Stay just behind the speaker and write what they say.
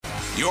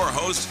your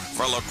host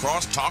for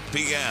Lacrosse Talk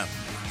PM,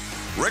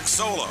 Rick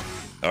Solo.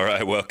 All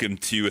right, welcome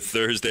to a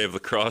Thursday of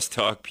Lacrosse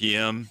Talk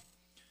PM.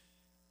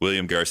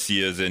 William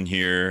Garcia is in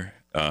here,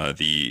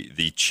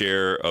 the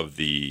chair of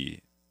the.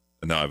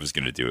 No, I was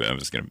going to do it. I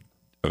was going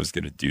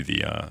to do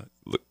the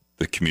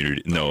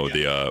community. No,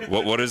 the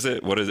what is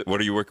it? What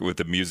are you working with?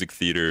 The music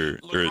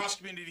theater? Lacrosse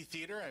Community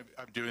Theater.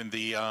 I'm doing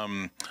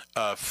the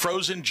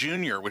Frozen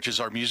Junior, which is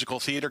our musical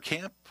theater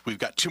camp. We've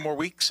got 2 more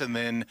weeks, and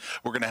then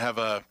we're going to have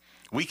a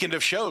weekend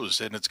of shows,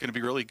 and it's going to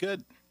be really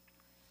good.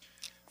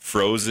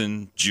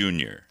 Frozen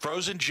Junior.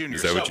 Frozen Junior.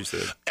 Is that what you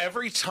said?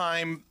 Every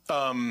time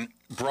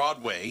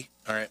Broadway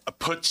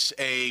puts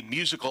a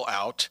musical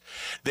out,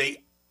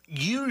 they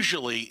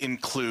usually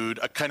include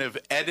a kind of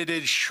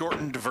edited,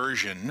 shortened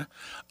version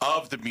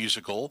of the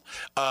musical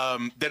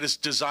that is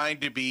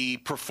designed to be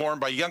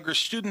performed by younger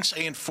students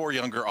and for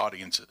younger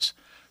audiences.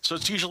 So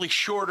it's usually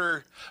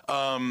shorter.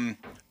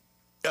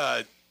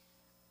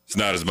 It's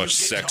not as much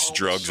sex,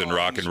 drugs, and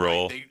rock and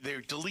roll. Right? They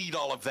delete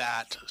all of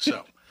that.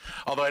 So,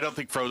 although I don't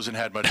think Frozen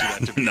had much of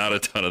that. To be Not a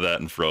ton of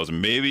that in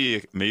Frozen.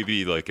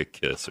 Maybe like a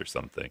kiss or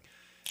something.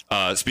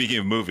 Speaking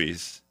of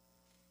movies,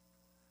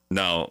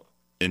 now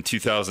in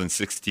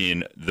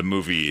 2016, the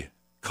movie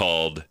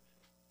called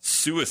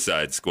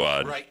Suicide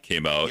Squad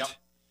came out,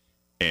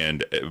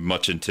 and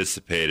much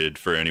anticipated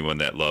for anyone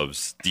that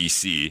loves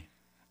DC.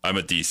 I'm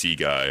a DC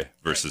guy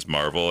versus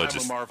Marvel. I'm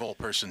a Marvel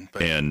person,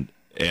 but and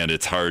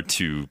it's hard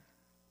to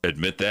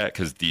admit that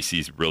because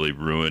DC's really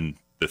ruined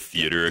the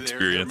theater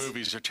experience. Their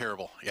movies are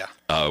terrible,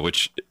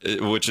 which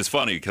is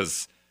funny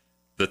because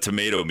the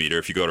tomato meter,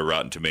 if you go to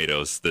Rotten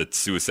Tomatoes, the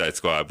Suicide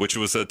Squad, which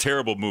was a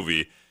terrible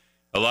movie,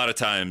 a lot of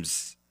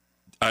times,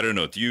 I don't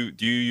know. Do you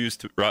use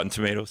Rotten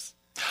Tomatoes?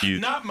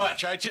 Not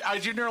much. I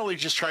generally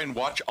just try and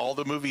watch all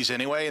the movies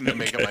anyway, and then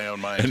make up my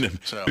own mind.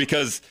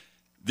 Because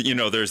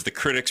there's the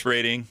critics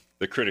rating,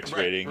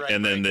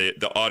 and then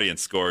the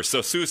audience score.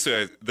 So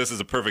Suicide, this is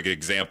a perfect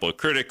example.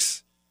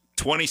 Critics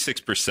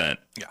 26%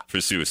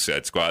 for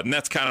Suicide Squad, and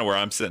that's kind of where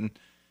I'm sitting.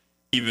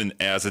 Even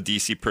as a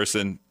DC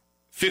person,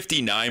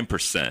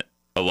 59%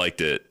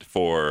 liked it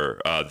for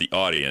the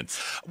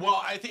audience.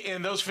 Well, I think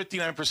in those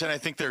 59%, I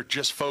think they're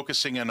just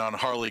focusing in on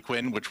Harley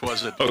Quinn, which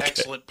was an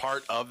excellent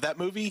part of that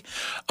movie.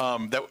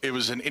 That it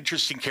was an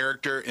interesting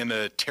character in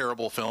a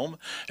terrible film,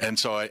 and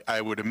so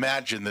I would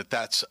imagine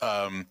that's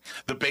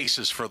the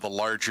basis for the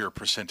larger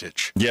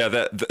percentage. Yeah,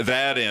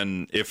 that,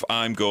 and if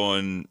I'm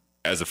going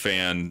as a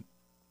fan,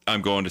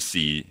 I'm a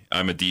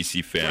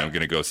DC fan. Right. I'm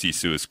going to go see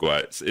Suicide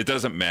Squad. It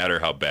doesn't matter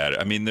how bad.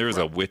 I mean, there was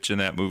a witch in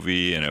that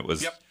movie, and it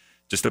was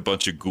just a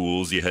bunch of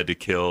ghouls you had to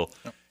kill,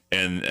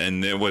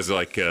 and it was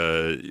like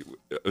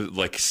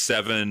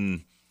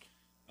 7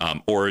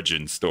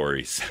 origin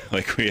stories.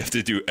 Like we have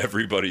to do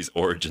everybody's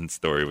origin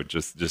story with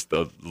just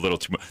a little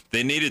too much.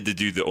 They needed to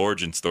do the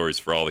origin stories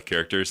for all the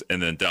characters,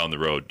 and then down the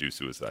road do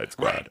Suicide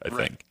Squad. I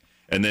think,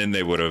 and then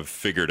they would have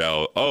figured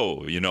out,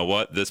 oh, you know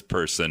what, this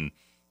person.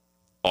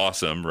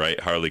 Awesome, right?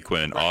 Harley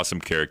Quinn, awesome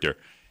character.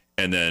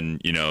 And then,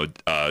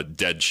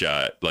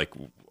 Deadshot, like,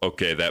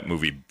 okay, that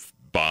movie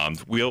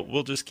bombed.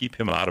 We'll just keep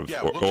him out of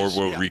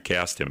we'll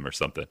recast him or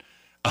something.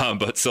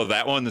 But so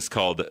that one is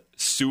called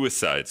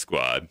Suicide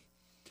Squad.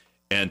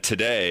 And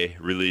today,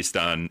 released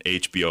on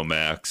HBO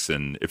Max,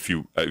 and if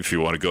you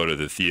want to go to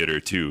the theater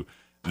too,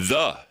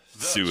 the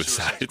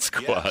Suicide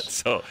Squad. Yes.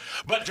 So,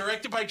 but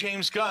directed by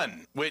James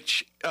Gunn,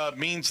 which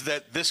means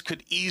that this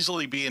could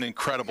easily be an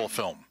incredible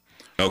film.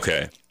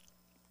 Okay.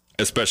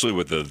 Especially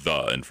with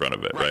the in front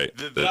of it, right?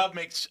 The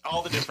makes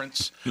all the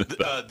difference.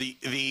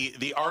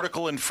 The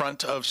article in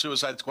front of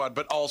Suicide Squad,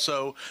 but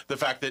also the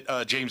fact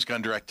that James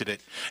Gunn directed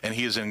it, and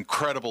he is an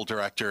incredible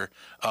director,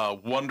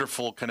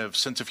 wonderful kind of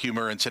sense of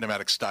humor and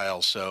cinematic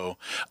style. So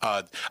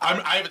I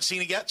haven't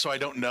seen it yet, so I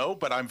don't know,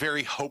 but I'm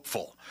very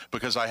hopeful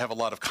because I have a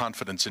lot of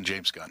confidence in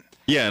James Gunn.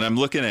 Yeah, and I'm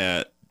looking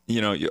at,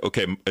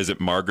 okay, is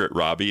it Margaret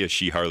Robbie? Is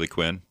she Harley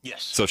Quinn?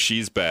 Yes. So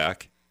she's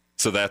back.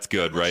 So that's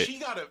good, right?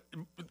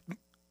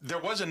 There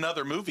was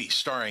another movie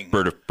starring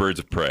Birds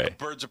of Prey.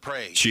 Birds of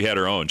Prey. She had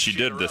her own. She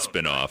did the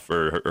spinoff,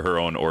 or her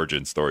own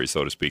origin story,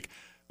 so to speak.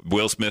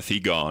 Will Smith, he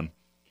gone.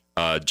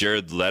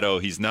 Jared Leto,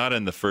 he's not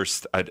in the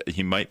first.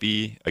 He might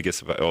be. I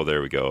guess.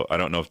 There we go. I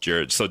don't know if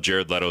Jared. So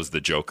Jared Leto's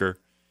the Joker,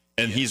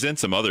 and he's in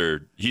some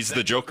other. He's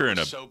the Joker in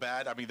a. So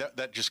bad. I mean,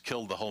 that just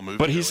killed the whole movie.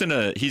 But he's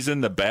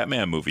in the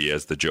Batman movie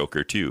as the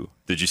Joker too.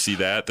 Did you see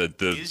that? The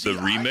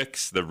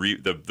remix,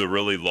 the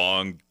really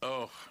long.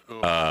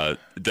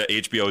 The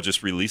HBO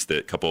just released it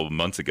a couple of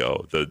months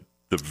ago. The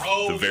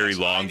very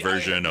long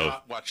version of. I have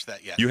not watched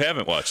that yet. You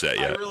haven't watched that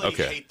yet. I really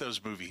hate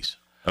those movies.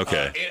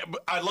 Okay.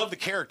 I love the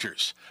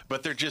characters,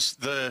 but they're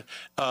just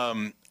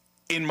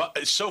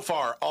so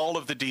far, all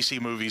of the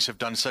DC movies have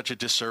done such a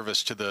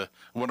disservice to the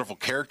wonderful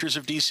characters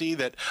of DC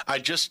that I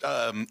just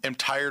am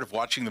tired of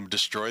watching them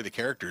destroy the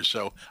characters.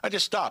 So I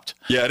just stopped.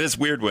 Yeah, it is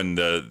weird when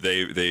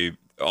they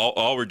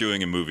all we're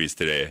doing in movies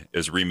today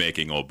is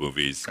remaking old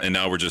movies, and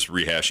now we're just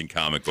rehashing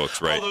comic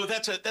books, right? Although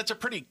that's a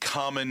pretty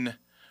common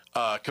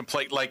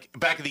complaint. Like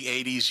back in the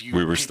 80s,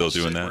 We were still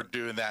doing that? We're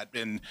doing that.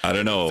 In I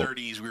don't know. the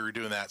 30s, we were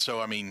doing that.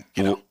 So, I mean,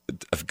 you know.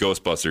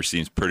 Ghostbusters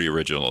seems pretty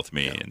original to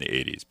me in the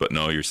 80s. But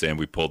no, you're saying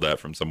we pulled that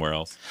from somewhere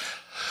else?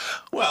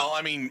 Well,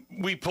 I mean,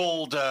 we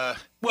pulled, no,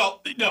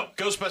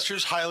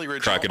 Ghostbusters, highly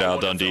original. Crocodile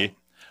Dundee?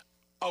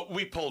 Oh,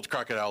 we pulled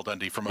Crocodile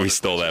Dundee from We other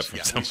stole that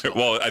places. from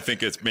somewhere. Well, I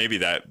think it's maybe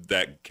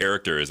that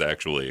character is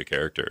actually a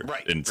character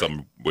in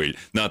some way.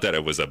 Not that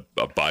it was a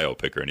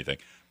biopic or anything.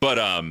 But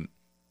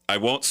I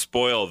won't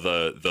spoil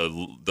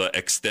the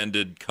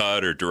extended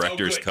cut or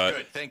director's cut.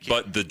 Good. Thank you.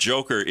 But the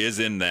Joker is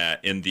in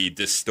that, in the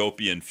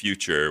dystopian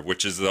future,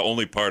 which is the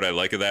only part I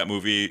like of that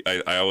movie.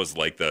 I always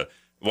like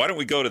why don't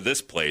we go to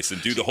this place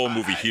and do the whole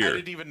movie here? I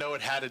didn't even know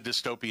it had a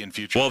dystopian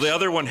future. Well, the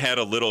other one had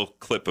a little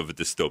clip of a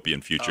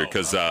dystopian future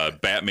because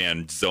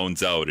Batman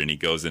zones out and he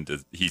goes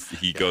into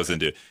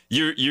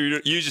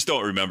you just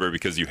don't remember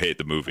because you hate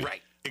the movie.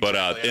 Right. But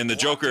Exactly. and I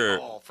blocked it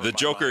all from the my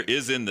Joker mind.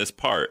 is in this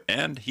part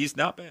and he's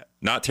not bad,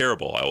 not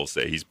terrible. I will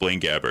say he's Blaine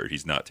Gabbert.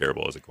 He's not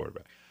terrible as a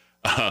quarterback.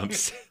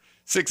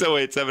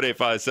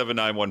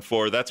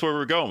 608-785-7914. That's where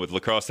we're going with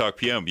Lacrosse Talk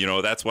PM. You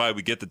know, that's why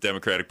we get the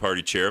Democratic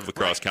Party chair of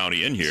Lacrosse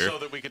County in here. So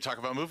that we could talk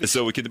about movies.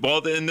 So we could, well,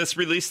 in this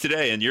release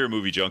today, and you're a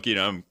movie junkie,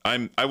 and I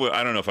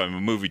don't know if I'm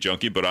a movie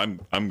junkie, but I'm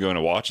going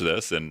to watch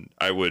this, and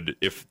I would,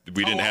 if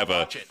we didn't have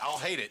watch it. I'll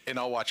hate it, and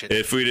I'll watch it.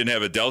 If we didn't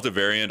have a Delta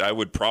variant, I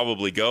would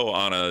probably go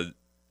on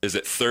is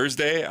it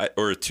Thursday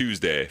or a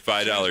Tuesday?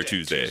 $5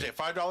 Tuesday.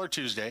 $5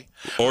 Tuesday.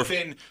 Or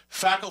then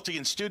faculty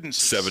and students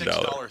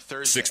 $7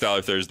 Thursday.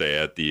 $6 Thursday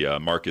at the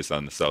Marcus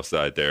on the south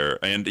side there.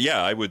 And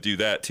yeah, I would do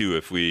that too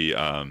if we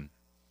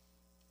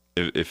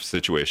if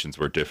situations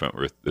were different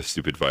with the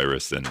stupid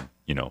virus and,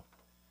 you know,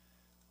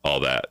 all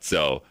that.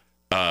 So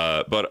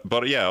but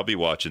yeah, I'll be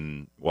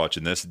watching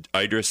this.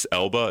 Idris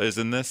Elba is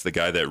in this, the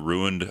guy that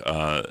ruined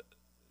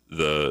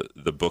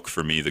the book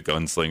for me, The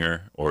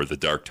Gunslinger, or The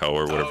Dark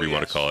Tower, whatever you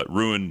want to call it.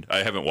 Ruined.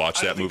 I haven't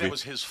watched that movie. That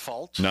was his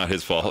fault. Not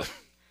his fault,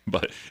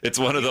 but it's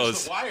one of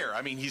those. The Wire.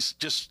 I mean, he's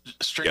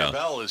just Stringer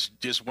Bell is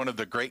just one of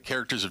the great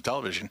characters of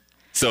television.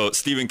 So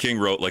Stephen King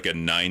wrote like a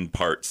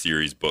 9-part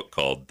series book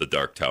called The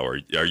Dark Tower.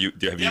 Have you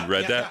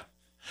read that? Yeah.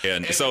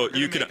 And so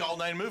you can make all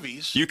 9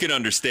 movies. You can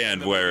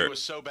understand where it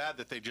was so bad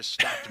that they just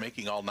stopped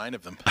making all 9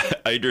 of them.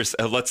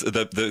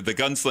 The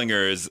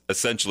Gunslinger is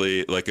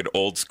essentially like an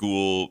old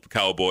school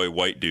cowboy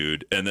white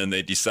dude, and then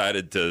they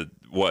decided to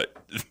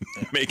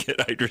make it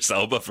Idris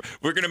Elba.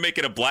 We're going to make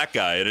it a black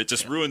guy, and it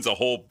just ruins a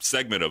whole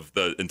segment of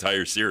the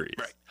entire series.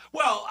 Right.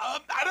 Well, I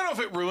don't know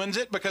if it ruins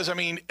it because, I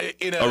mean,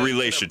 in a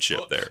relationship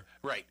book, there.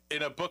 Right.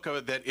 In a book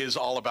that is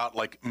all about,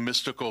 like,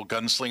 mystical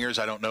gunslingers,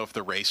 I don't know if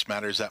the race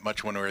matters that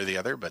much one way or the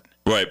other, but...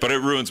 Right, but it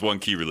ruins one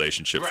key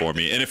relationship for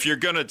me. And if you're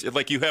going to,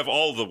 like, you have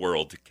all the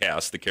world to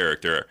cast the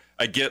character.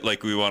 I get,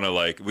 like, we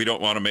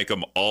don't want to make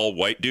them all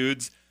white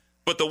dudes,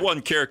 but the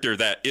one character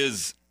that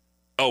is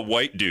a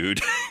white dude,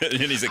 and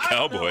he's a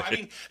cowboy. I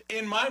mean,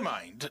 in my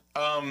mind,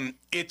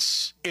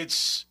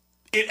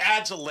 it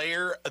adds a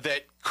layer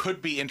that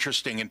could be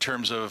interesting in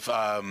terms of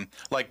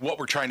like what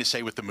we're trying to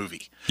say with the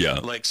movie. Yeah.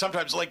 Like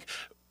sometimes, like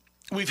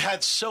we've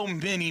had so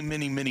many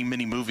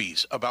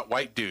movies about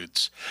white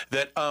dudes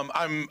that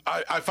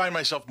I find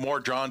myself more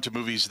drawn to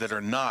movies that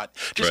are not,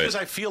 just because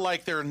I feel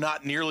like there are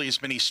not nearly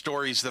as many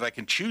stories that I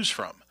can choose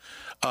from.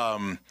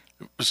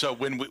 So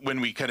when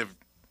we kind of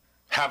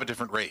have a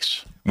different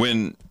race.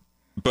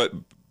 But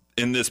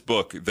in this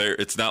book,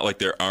 it's not like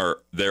they're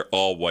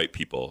all white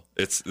people.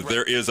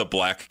 There is a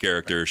black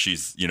character.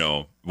 She's, you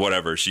know,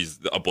 whatever. She's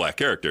a black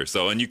character.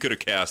 So, and you could have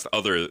cast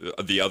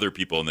the other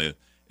people in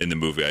the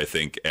movie, I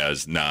think,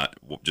 as not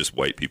just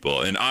white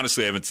people. And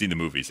honestly, I haven't seen the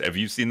movies. Have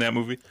you seen that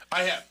movie?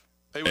 I have.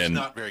 It was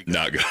not very good.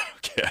 Not good.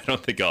 Okay, I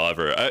don't think I'll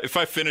ever. If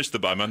I finish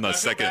I'm on the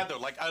second. Bad, though.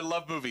 Like I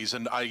love movies,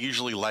 and I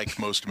usually like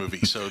most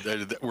movies. So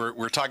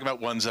we're talking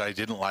about ones that I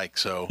didn't like.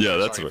 So yeah,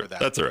 that's sorry right. for that.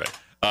 That's all right.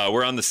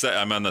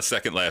 I'm on the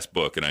second last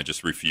book, and I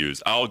just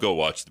refuse. I'll go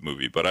watch the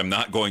movie, but I'm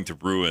not going to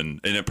ruin,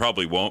 and it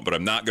probably won't. But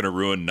I'm not going to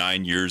ruin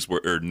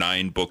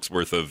 9 books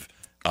worth of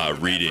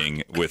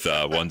reading with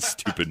one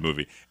stupid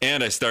movie.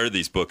 And I started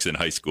these books in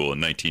high school in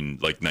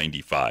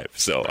 1995,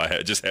 so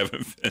I just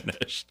haven't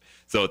finished.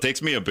 So it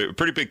takes me a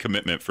pretty big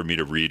commitment for me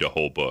to read a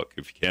whole book,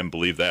 if you can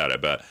believe that, I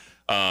bet.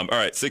 All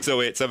right,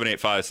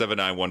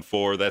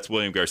 608-785-7914. That's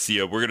William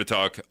Garcia. We're going to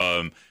talk.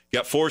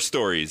 Got 4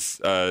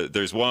 stories.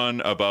 There's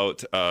one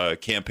about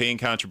campaign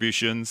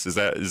contributions. Is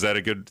that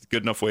a good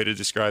enough way to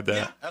describe that?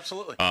 Yeah,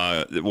 absolutely.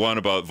 One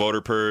about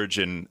voter purge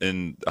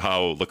and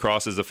how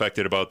lacrosse is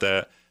affected with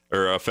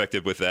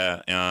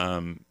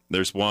that.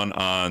 There's one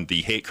on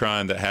the hate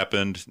crime that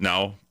happened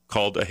now,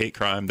 called a hate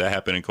crime that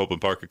happened in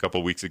Copeland Park a couple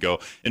of weeks ago.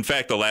 In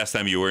fact, the last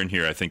time you were in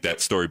here, I think that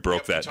story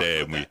broke that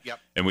day, and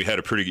we had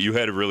you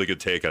had a really good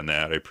take on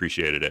that. I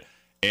appreciated it.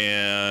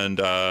 And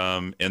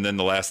then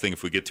the last thing,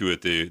 if we get to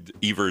it, the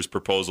Evers'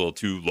 proposal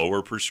to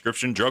lower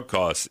prescription drug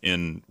costs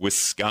in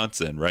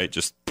Wisconsin, right?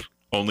 Just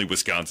only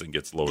Wisconsin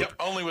gets lowered. Yep,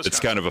 only Wisconsin. It's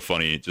kind of a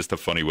funny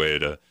way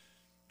to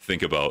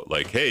think about,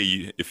 like,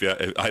 hey,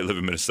 I live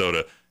in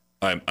Minnesota.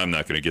 I'm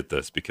not going to get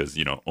this because,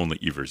 only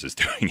Evers is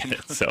doing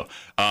it. So,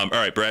 all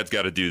right, Brad's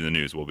got to do the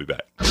news. We'll be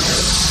back.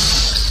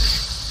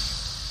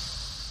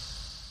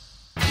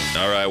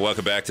 All right,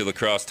 welcome back to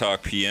Lacrosse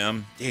Talk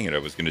PM. Dang it, I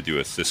was going to do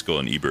a Siskel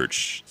and Ebert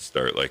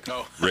start like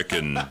Rick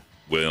and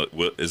Will.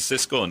 Is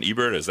Siskel and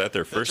Ebert, is that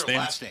their first name?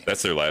 Last name?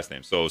 That's their last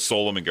name. So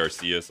Solomon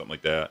Garcia, something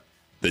like that.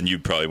 Then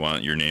you'd probably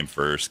want your name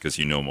first because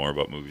you know more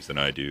about movies than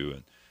I do.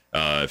 And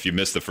if you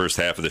missed the first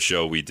half of the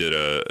show, we did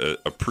a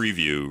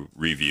preview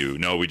review.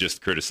 No, we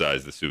just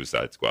criticized the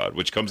Suicide Squad,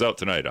 which comes out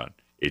tonight on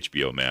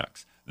HBO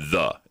Max.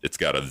 It's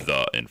got a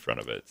 "the" in front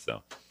of it.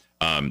 So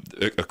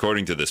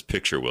according to this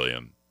picture,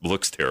 William,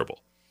 looks terrible.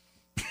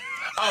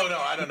 Oh no,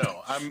 I don't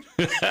know. I'm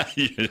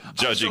judging.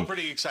 I'm still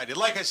pretty excited.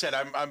 Like I said,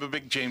 I'm a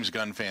big James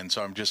Gunn fan,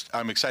 so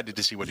I'm excited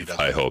to see what he does.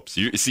 High hopes.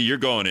 You're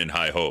going in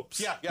high hopes.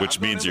 Yeah, which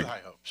I'm means going in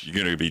with high hopes. you're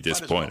going to be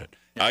disappointed. Well.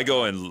 Yeah. I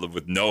go in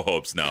with no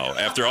hopes now.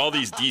 After all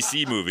these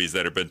DC movies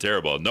that have been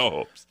terrible, no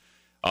hopes.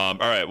 All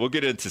right, we'll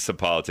get into some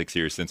politics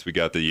here since we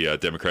got the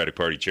Democratic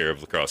Party chair of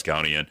La Crosse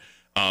County in.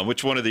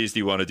 Which one of these do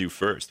you want to do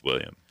first,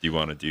 William? Do you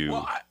want to do?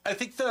 Well, I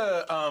think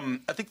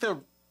the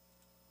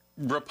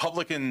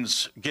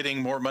Republicans getting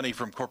more money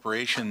from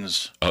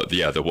corporations. Oh,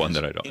 yeah, the one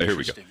that I don't. Here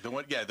we go. The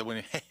one.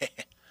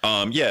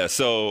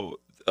 So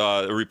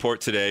a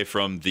report today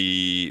from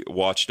the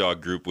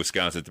watchdog group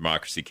Wisconsin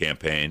Democracy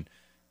Campaign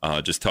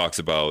just talks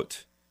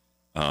about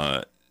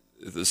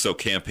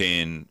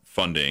campaign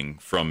funding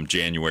from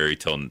January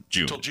till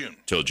June.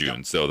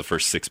 Yep. So the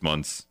first 6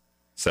 months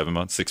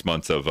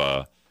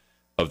of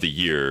the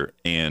year,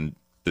 and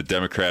the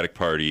Democratic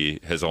Party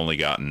has only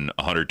gotten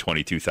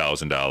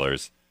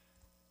 $122,000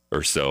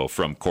 or so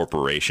from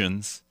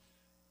corporations,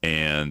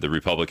 and the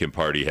Republican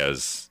Party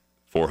has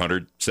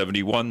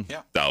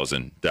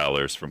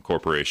 $471,000 from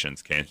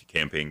corporations,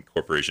 campaign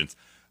corporations.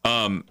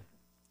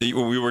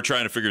 We were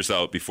trying to figure this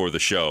out before the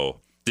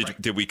show.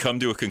 Did we come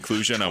to a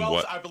conclusion on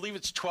what? I believe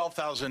it's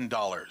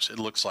 $12,000. It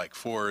looks like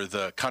for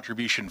the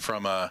contribution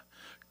from a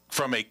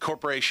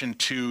corporation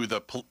to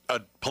the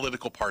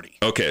political party.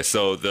 Okay,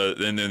 so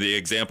the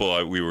example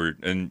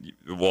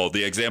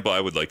the example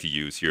I would like to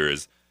use here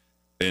is.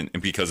 And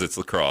because it's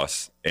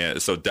lacrosse, and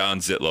so Don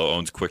Zitlow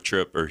owns Quick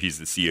Trip, or he's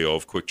the CEO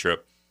of Quick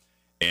Trip,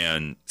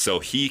 and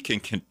so he can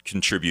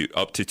contribute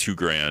up to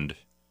 $2,000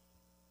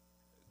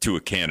 to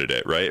a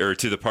candidate, right, or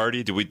to the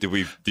party. Do we do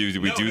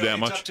that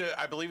much?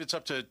 I believe it's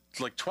up to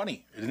like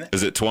 20, isn't it?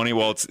 Is it 20?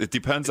 Well, it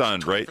depends on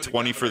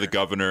 20 for the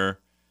governor,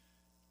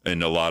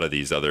 and a lot of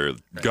these other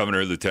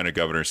governor, lieutenant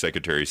governor,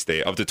 secretary of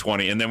state, up to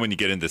 20, and then when you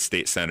get into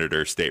state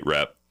senator, state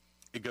rep.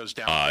 It goes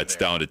down. It's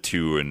down to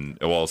 2, and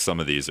some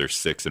of these are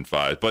 6 and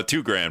 5, but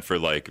 $2,000 for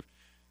like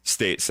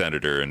state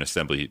senator and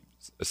assembly.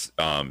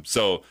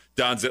 So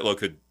Don Zitlow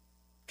could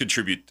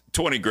contribute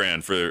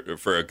 $20,000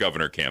 for a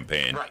governor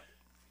campaign, right?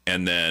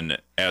 And then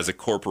as a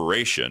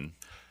corporation,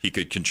 he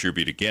could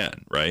contribute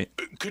again, right?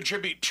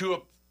 Contribute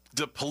to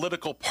the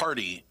political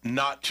party,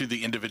 not to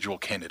the individual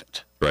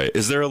candidate. Right?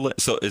 Is there a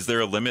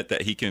limit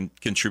that he can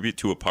contribute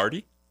to a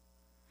party?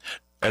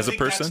 As a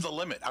person, that's the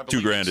limit. I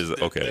 $2,000 is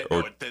okay.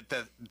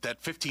 That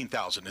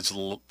 15,000 is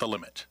the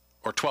limit,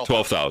 or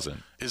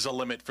 12,000 is the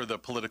limit for the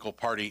political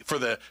party, for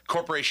the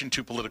corporation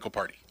to political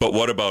party. But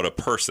what about a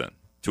person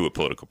to a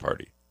political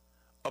party?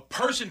 A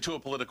person to a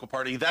political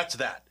party, that's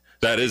that.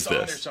 That is this.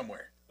 On there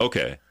somewhere.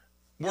 Okay.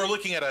 We're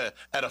looking at a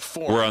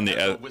form. We're on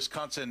the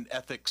Wisconsin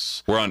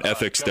Ethics. We're on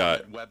ethics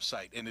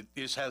website, and it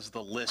just has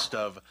the list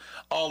of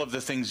all of the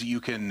things that you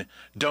can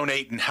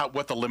donate and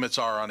what the limits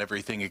are on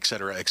everything, et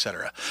cetera, et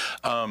cetera.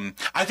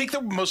 I think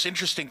the most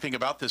interesting thing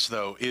about this,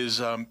 though, is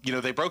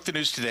they broke the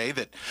news today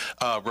that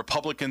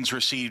Republicans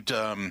received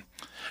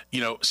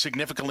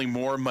significantly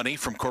more money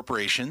from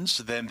corporations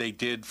than they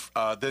did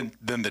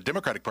than the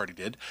Democratic Party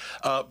did.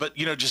 But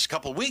just a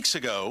couple of weeks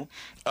ago,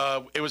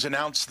 it was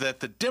announced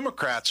that the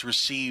Democrats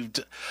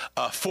received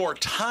 4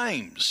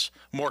 times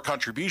more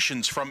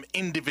contributions from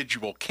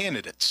individual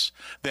candidates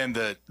than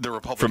the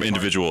Republican from Party.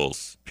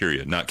 Individuals,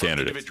 period, not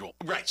candidates.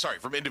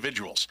 From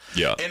individuals.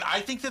 Yeah, and I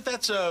think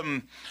that's a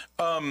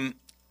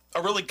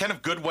really kind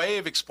of good way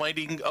of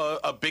explaining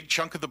a big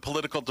chunk of the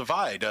political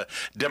divide.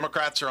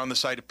 Democrats are on the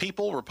side of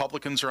people,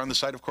 Republicans are on the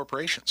side of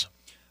corporations.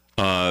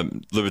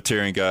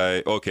 Libertarian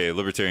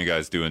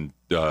guy's doing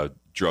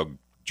drug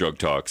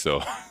talk,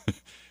 so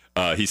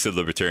he said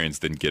libertarians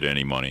didn't get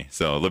any money.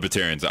 So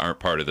libertarians aren't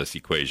part of this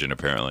equation,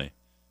 apparently.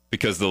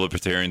 Because the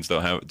libertarians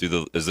don't have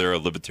is there a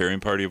Libertarian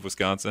Party of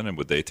Wisconsin, and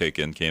would they take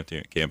in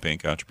campaign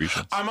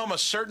contributions? I'm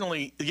almost certain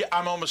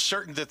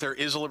that there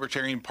is a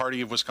Libertarian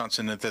Party of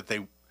Wisconsin, and that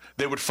they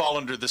would fall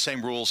under the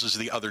same rules as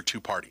the other 2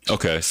 parties.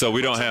 Okay, so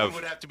we would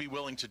have to be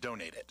willing to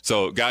donate it.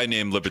 So a guy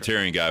named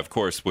Libertarian Guy, of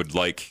course, would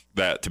like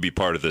that to be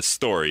part of this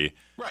story.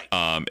 Right.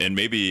 And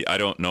maybe, I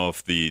don't know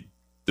if the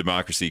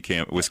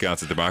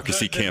Wisconsin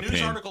Democracy The Campaign.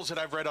 news articles that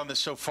I've read on this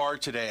so far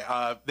today,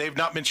 they've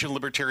not mentioned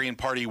Libertarian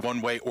Party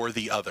one way or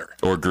the other.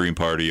 Or Green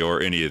Party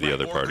or any of the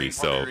other Or parties.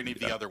 Green Party So or any of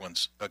the other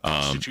ones.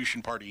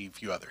 Constitution Party, a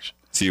few others.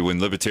 see, when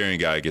Libertarian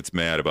guy gets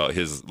mad about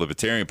his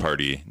Libertarian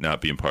Party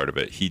not being part of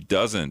it, he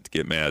doesn't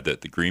get mad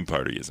that the Green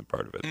Party isn't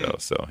part of it, though.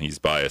 So he's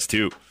biased,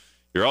 too.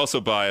 You're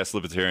also biased,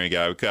 Libertarian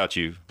guy. We caught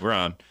you. We're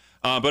on.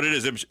 But it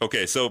is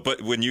okay. So,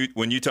 but when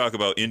you talk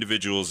about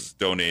individuals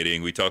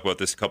donating, we talked about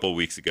this a couple of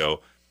weeks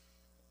ago,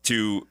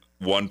 to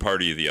one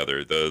party or the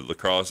other,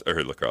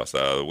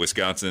 the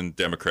Wisconsin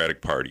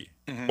Democratic Party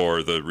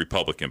or the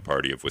Republican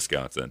Party of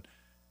Wisconsin.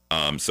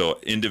 So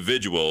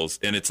individuals,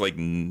 and it's like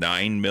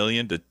 9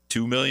 million to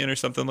 2 million or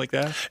something like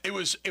that. It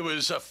was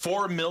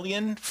 4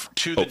 million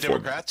to the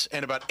Democrats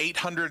and about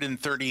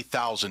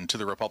 830,000 to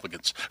the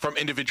Republicans from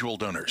individual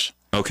donors.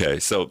 Okay,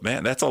 so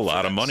man, that's a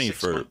lot of that money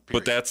 6 month period.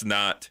 but that's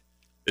not.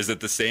 Is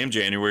it the same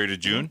January to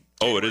June?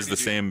 Oh, it is the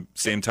same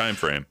time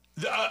frame.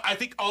 I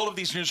think all of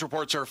these news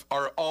reports are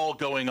all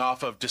going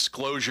off of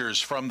disclosures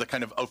from the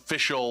kind of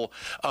official,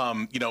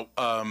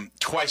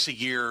 twice a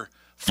year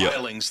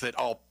filings that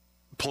all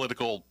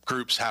political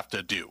groups have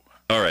to do.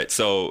 All right,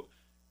 so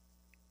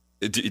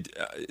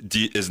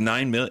is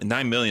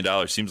 $9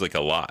 million seems like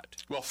a lot.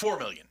 Well, 4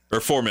 million. Or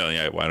 4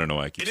 million. I don't know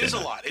why I keep saying It is a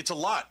that. lot. It's a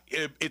lot.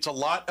 It's a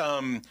lot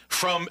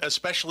from,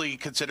 especially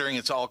considering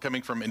it's all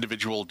coming from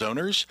individual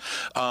donors.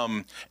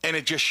 And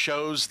it just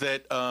shows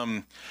that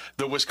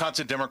the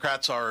Wisconsin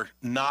Democrats are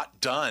not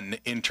done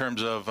in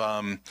terms of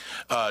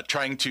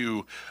trying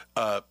to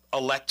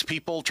elect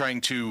people,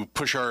 trying to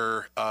push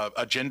our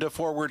agenda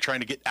forward, trying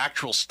to get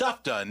actual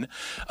stuff done.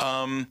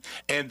 And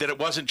that it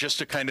wasn't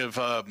just a kind of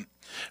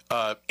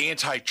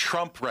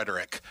anti-Trump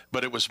rhetoric,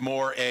 but it was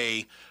more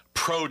a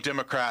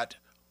pro-Democrat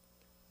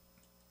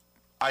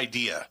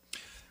idea.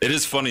 It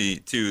is funny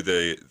too.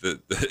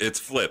 It's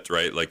flipped,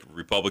 right? Like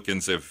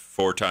Republicans have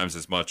 4 times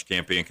as much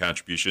campaign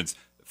contributions.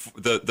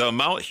 The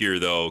amount here,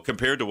 though,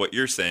 compared to what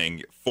you're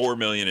saying, 4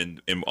 million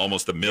and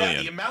almost a million.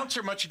 Yeah, the amounts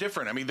are much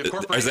different. I mean, the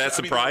Is that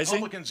surprising?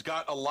 the Republicans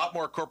got a lot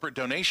more corporate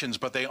donations,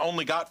 but they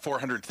only got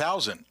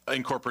 400,000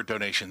 in corporate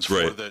donations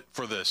Right.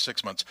 for the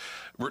 6 months.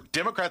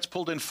 Democrats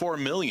pulled in 4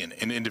 million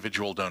in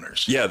individual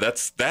donors. Yeah,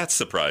 that's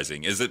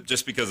surprising. Is it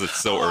just because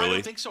it's so I early?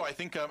 don't think so. I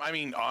think,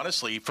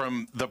 honestly,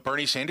 from the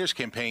Bernie Sanders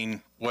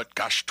campaign,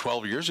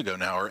 12 years ago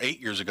now, or 8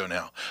 years ago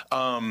now,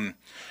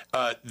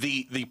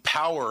 the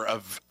power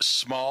of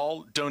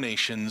small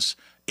donations,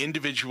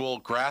 individual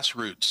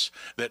grassroots,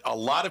 that a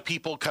lot of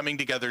people coming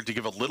together to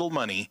give a little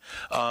money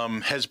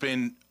has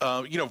been,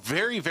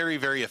 very, very,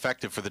 very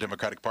effective for the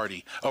Democratic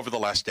Party over the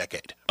last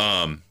decade.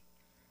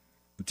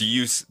 Do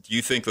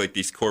you think like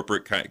these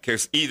corporate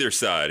cause either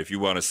side, if you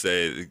want to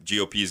say the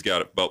GOP's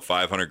got about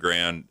 500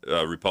 grand,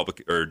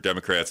 Republican or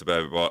Democrats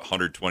about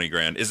 120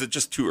 grand, is it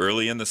just too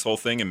early in this whole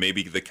thing, and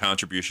maybe the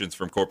contributions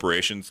from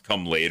corporations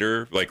come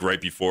later, like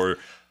right before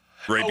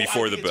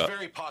the It's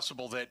very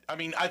possible that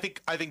I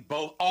think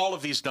all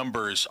of these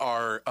numbers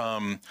are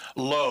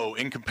low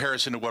in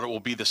comparison to what it will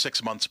be the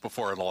 6 months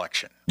before an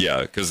election.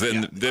 Yeah, because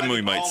then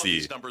we might all see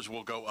of these numbers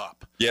will go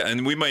up. Yeah,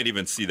 and we might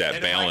even see that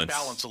And it might balance.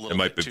 balance a little it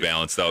might bit, be too.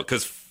 balanced out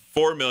because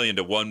 4 million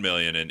to 1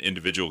 million in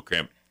individual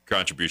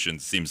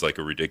contributions seems like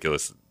a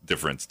ridiculous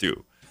difference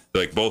too.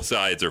 Like both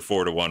sides are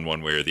 4 to 1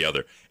 way or the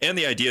other, and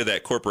the idea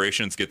that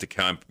corporations get to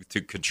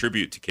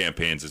contribute to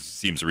campaigns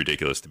seems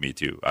ridiculous to me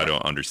too. I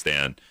don't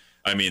understand.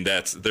 I mean,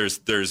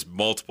 there's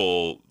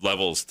multiple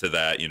levels to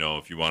that. You know,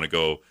 if you want to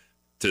go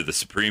to the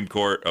Supreme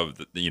Court of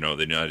the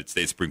United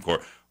States Supreme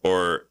Court,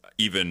 or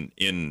even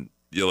in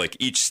like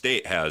each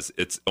state has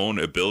its own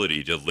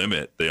ability to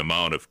limit the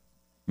amount of,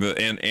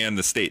 and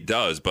the state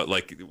does. But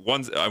like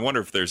I wonder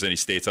if there's any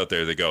states out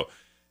there that go,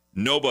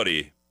 no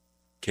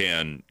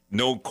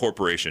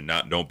corporation,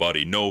 not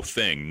nobody, no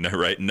thing,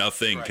 right?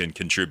 Nothing Right. can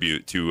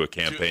contribute to a To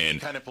any campaign.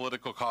 kind of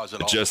political cause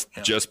at all.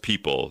 Just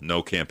people,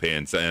 no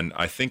campaigns. And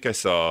I think I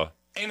saw.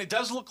 And it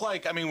does look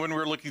like, when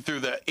we're looking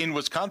through in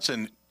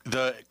Wisconsin,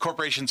 the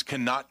corporations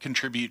cannot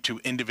contribute to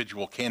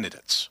individual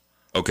candidates.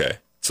 Okay,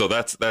 so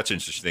that's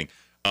interesting.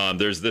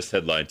 There's this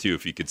headline too,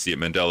 if you could see it.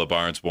 Mandela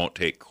Barnes won't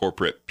take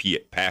corporate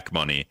PAC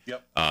money.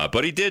 Yep.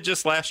 But he did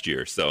just last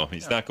year, so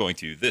he's not going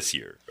to this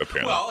year,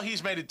 apparently. Well,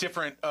 he's made a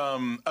different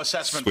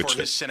assessment Switched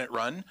for his it. Senate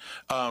run.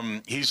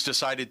 He's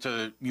decided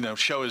to,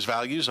 show his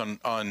values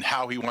on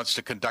how he wants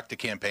to conduct a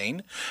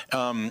campaign.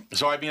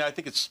 So I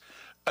think it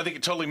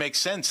totally makes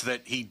sense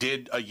that he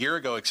did a year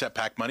ago accept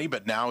PAC money,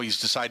 but now he's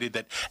decided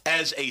that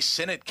as a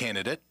Senate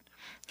candidate,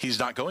 he's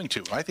not going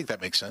to. I think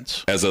that makes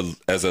sense. As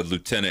a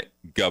lieutenant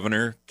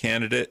governor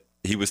candidate,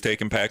 he was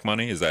taking PAC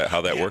money. Is that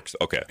how that works?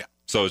 Okay. Yeah.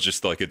 So it's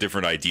just like a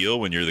different ideal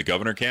when you're the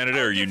governor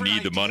candidate, or you Different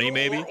need the money, ideal,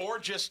 maybe? or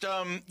just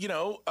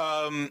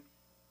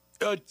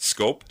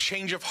Scope?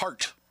 change of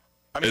heart.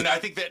 Is- I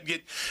think that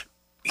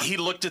he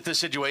looked at the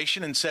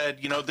situation and said,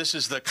 this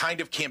is the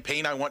kind of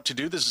campaign I want to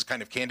do. This is the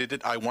kind of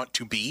candidate I want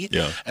to be.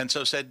 Yeah. And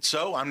so said,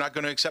 I'm not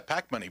going to accept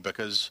PAC money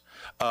because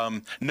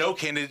no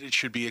candidate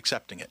should be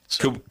accepting it.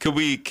 So. Could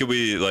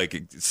we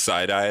like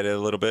side-eye it a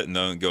little bit and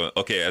then go,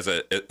 okay,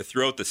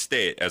 throughout the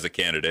state as a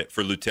candidate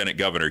for lieutenant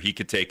governor, he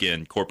could take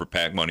in corporate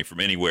PAC money from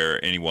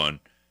anywhere, anyone,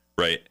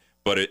 right?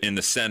 But in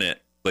the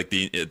Senate, like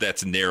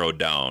that's narrowed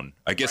down.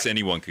 I guess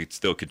anyone could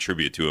still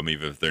contribute to him,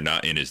 even if they're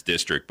not in his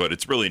district. But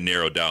it's really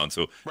narrowed down.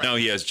 So now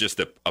he has just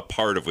a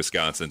part of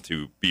Wisconsin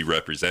to be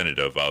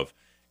representative of,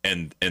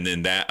 and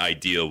then that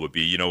ideal would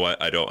be, you know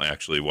what? I don't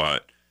actually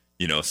want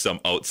some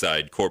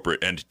outside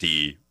corporate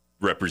entity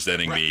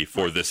representing me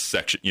for this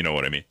section. You know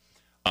what I mean?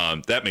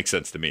 That makes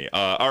sense to me.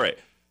 All right,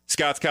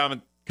 Scott's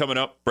comment coming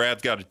up.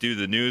 Brad's got to do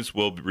the news.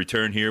 We'll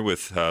return here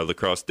with La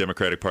Crosse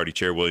Democratic Party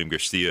Chair William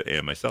Garcia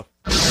and myself.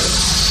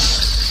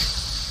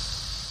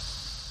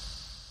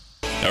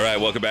 All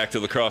right, welcome back to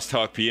La Crosse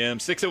Talk PM.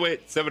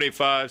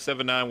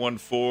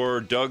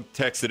 608-785-7914. Doug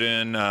texted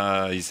in.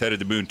 He's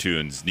headed to Moon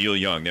Tunes. Neil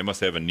Young. They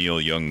must have a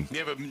Neil Young. They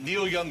have a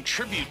Neil Young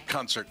tribute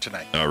concert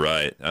tonight. All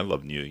right. I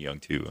love Neil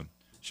Young, too.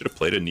 Should have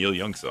played a Neil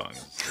Young song.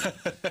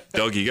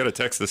 Doug, you got to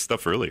text this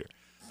stuff earlier.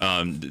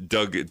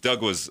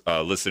 Doug was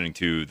listening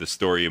to the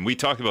story, and we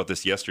talked about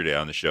this yesterday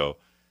on the show.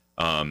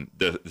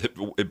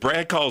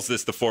 Brad calls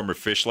this the former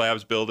Fish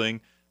Labs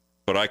building.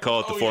 But I call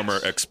it the former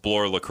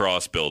Explore La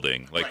Crosse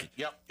building. Like right.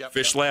 Yep.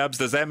 Fish Labs,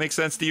 does that make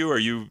sense to you?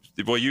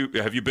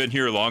 Have you been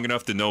here long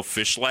enough to know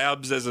Fish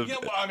Labs as a? Yeah,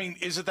 well, I mean,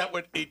 isn't that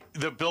what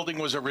the building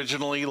was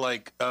originally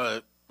like?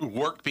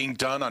 Work being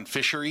done on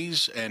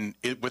fisheries and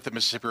with the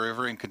Mississippi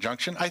River in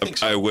conjunction. I think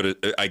so.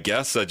 I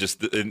guess I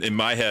just in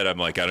my head I'm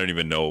like I don't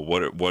even know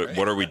what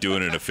are we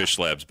doing in a Fish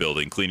Labs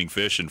building? Cleaning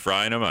fish and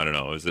frying them? I don't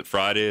know. Is it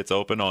Friday? It's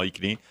open, all you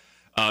can eat.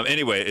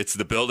 Anyway, it's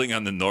the building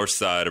on the north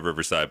side of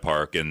Riverside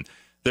Park and.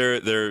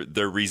 They're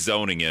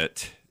rezoning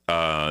it.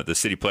 The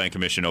City Plan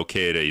Commission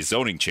okayed a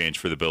zoning change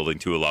for the building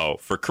to allow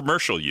for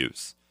commercial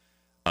use.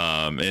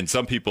 And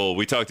some people,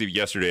 we talked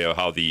yesterday about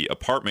how the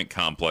apartment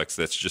complex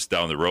that's just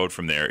down the road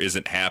from there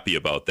isn't happy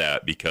about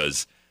that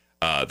because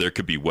there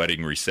could be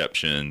wedding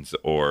receptions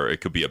or it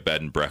could be a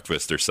bed and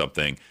breakfast or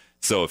something.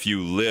 So if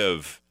you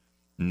live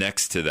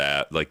next to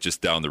that, like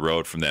just down the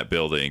road from that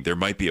building, there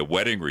might be a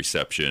wedding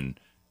reception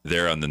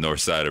there on the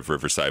north side of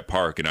Riverside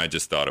Park. And I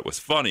just thought it was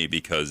funny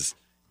because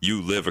you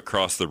live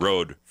across the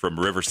road from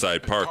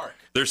Riverside Park.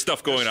 There's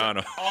stuff going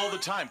on all the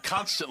time,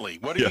 constantly.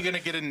 What are you going to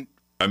get in?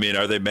 I mean,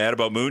 are they mad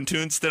about Moon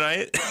Tunes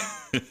tonight?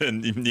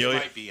 And Neil,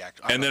 might be,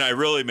 actually. And then I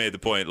really made the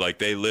point, like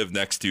they live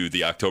next to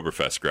the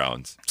Oktoberfest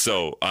grounds.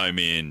 So I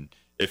mean,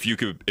 if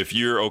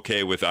you're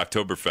okay with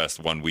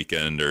Oktoberfest one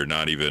weekend or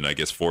not even, I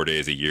guess 4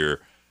 days a year,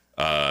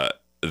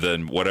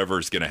 then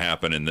whatever's going to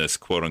happen in this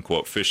quote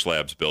unquote Fish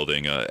Labs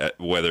building,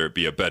 whether it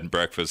be a bed and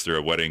breakfast or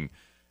a wedding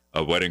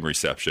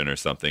reception or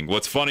something.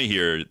 What's funny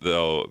here,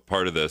 though,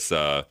 part of this,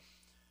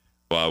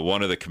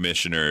 one of the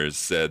commissioners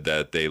said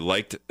that they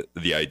liked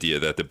the idea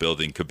that the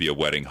building could be a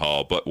wedding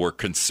hall, but were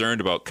concerned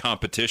about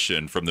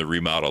competition from the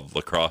remodeled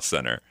La Crosse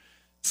Center.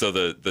 So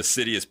the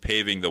city is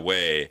paving the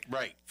way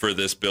for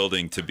this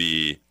building to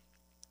be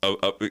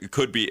it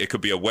could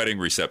be a wedding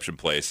reception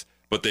place.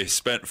 But they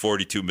spent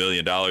 $42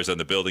 million on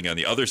the building on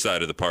the other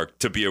side of the park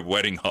to be a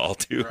wedding hall,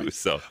 too. Right.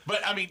 So,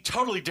 but, I mean,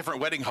 totally different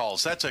wedding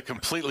halls. That's a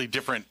completely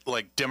different,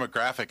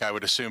 demographic, I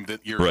would assume,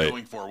 that you're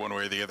going for one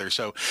way or the other.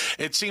 So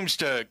it seems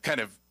to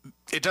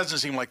it doesn't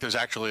seem like there's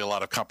actually a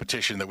lot of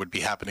competition that would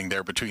be happening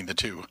there between the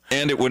two.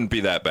 And it wouldn't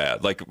be that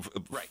bad.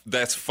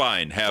 That's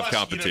fine. Have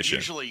competition.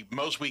 Usually,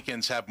 most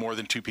weekends have more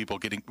than two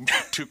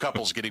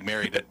couples getting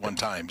married at one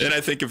time. And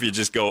I think if you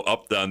just go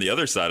up on the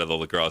other side of the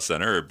La Crosse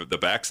Center, or the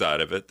back side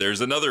of it,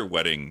 there's another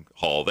wedding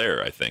hall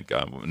there, I think.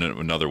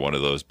 Another one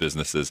of those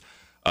businesses.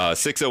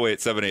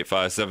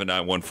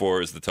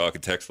 608-785-7914 is the talk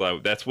and text line.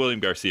 That's William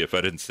Garcia, if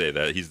I didn't say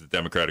that. He's the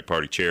Democratic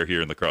Party chair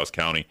here in La Crosse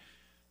County.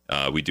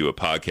 We do a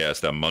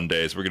podcast on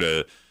Mondays. We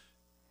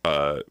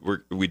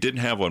didn't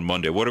have one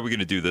Monday. What are we going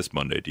to do this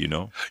Monday? Do you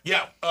know?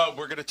 Yeah,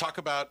 we're going to talk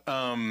about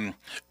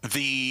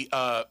the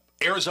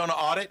Arizona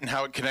audit and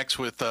how it connects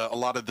with a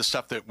lot of the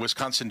stuff that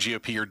Wisconsin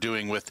GOP are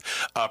doing with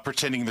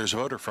pretending there's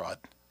voter fraud.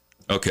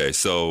 Okay,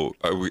 so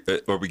are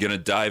we going to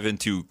dive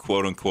into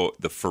quote unquote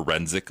the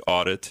forensic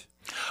audit?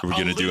 Are we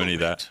going to do any of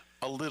that?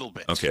 A little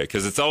bit. Okay,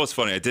 because it's always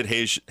funny. I did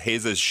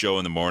Hayes' show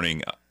in the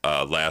morning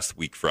last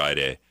week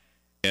Friday.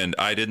 And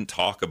I didn't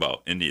talk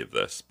about any of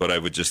this, but I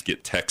would just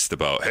get text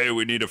about, hey,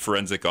 we need a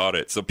forensic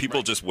audit. So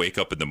people just wake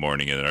up in the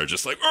morning and are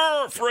just like,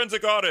 oh,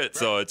 forensic audit. Right.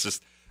 So it's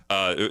just,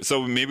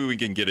 so maybe we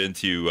can get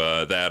into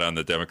that on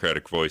the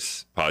Democratic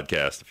Voice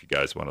podcast if you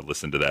guys want to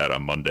listen to that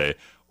on Monday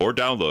or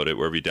download it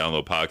wherever you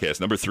download podcasts.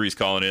 Number 3 is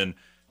calling in.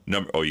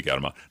 Oh, you got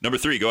him on. Number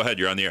 3, go ahead.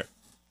 You're on the air.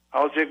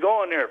 How's it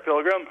going there,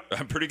 Pilgrim?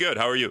 I'm pretty good.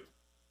 How are you?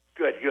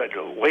 Good.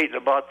 Waiting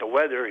about the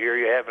weather here.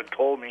 You haven't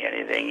told me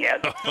anything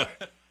yet.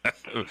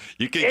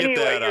 You can get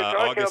that you're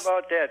talking August.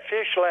 about that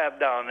fish lab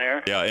down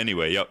there. Yeah,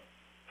 anyway, yep.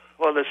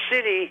 Well, the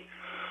city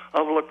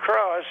of La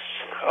Crosse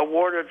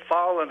awarded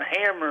Fall and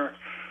Hammer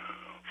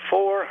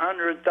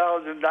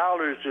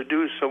 $400,000 to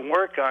do some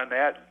work on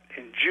that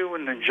in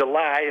June and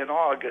July and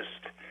August.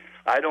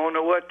 I don't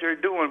know what they're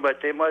doing,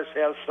 but they must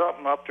have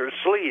something up their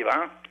sleeve,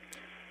 huh?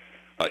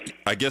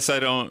 I guess I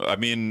don't. I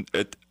mean,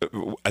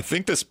 I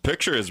think this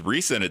picture is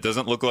recent. It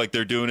doesn't look like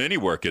they're doing any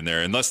work in there,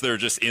 unless they're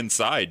just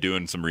inside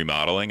doing some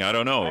remodeling. I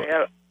don't know.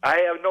 I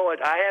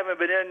haven't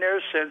been in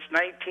there since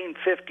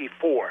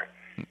 1954.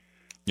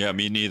 Yeah,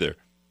 me neither.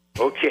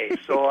 Okay,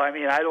 so I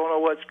mean, I don't know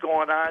what's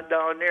going on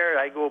down there.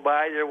 I go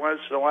by there once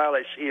in a while.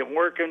 I see them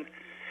working.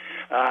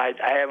 I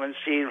haven't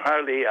seen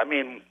hardly. I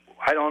mean,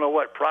 I don't know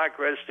what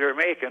progress they're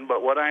making,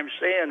 but what I'm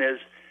saying is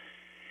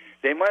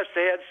they must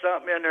have had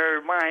something in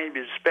their mind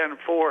to spend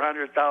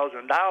 $400,000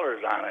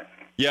 on it.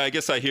 Yeah, I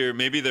guess I hear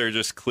maybe they're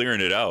just clearing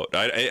it out.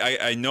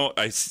 I know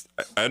I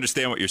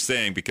understand what you're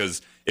saying,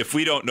 because if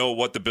we don't know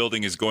what the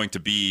building is going to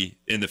be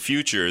in the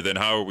future, then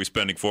how are we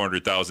spending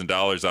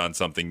 $400,000 on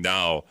something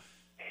now?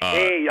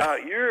 Hey,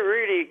 you're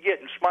really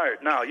getting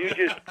smart now. You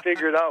just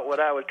figured out what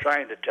I was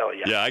trying to tell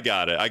you. Yeah, I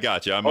got it. I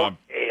got you.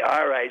 Okay,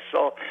 all right.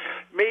 So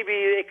maybe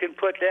they can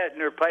put that in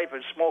their pipe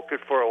and smoke it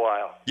for a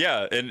while.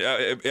 Yeah, and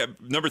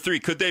number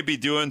 3, could they be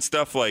doing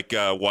stuff like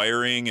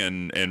wiring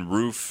and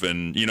roof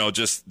and,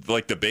 just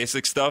like the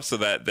basic stuff so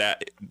that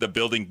the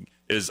building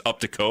is up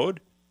to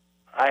code?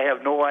 I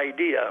have no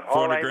idea.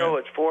 All I know $400,000?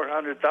 is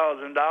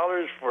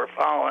 $400,000 for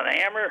following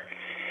hammer,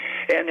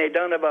 and they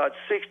done about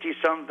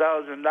 $60-some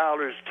thousand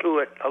to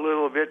it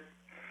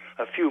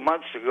a few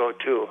months ago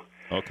too.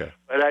 Okay.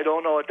 But I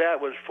don't know what that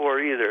was for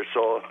either.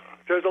 So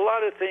there's a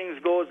lot of things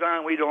goes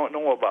on we don't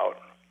know about.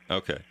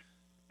 Okay.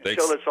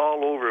 Thanks. Until it's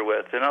all over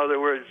with. In other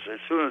words, as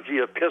soon as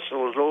the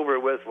epistle is over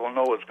with, we'll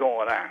know what's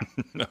going on.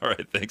 All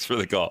right. Thanks for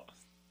the call.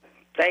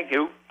 Thank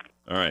you.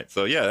 All right.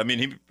 So, yeah, I mean,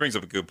 he brings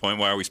up a good point.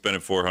 Why are we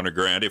spending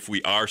 $400,000? If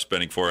we are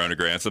spending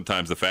 $400,000,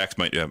 sometimes the facts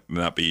might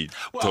not be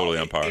totally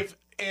on par.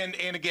 And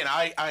again,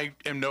 I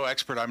am no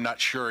expert. I'm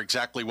not sure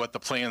exactly what the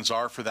plans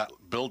are for that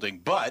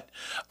building. But,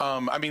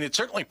 I mean, it's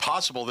certainly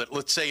possible that,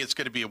 let's say it's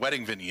going to be a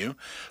wedding venue.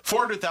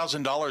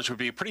 $400,000 would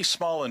be a pretty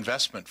small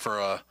investment for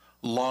a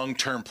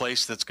long-term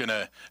place that's going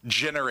to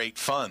generate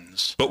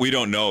funds. But we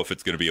don't know if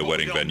it's going to be a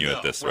wedding venue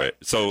at this, right?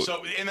 So,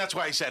 and that's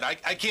why I said I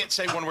can't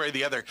say one way or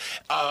the other.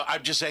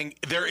 I'm just saying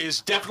there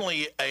is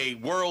definitely a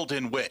world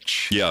in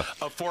which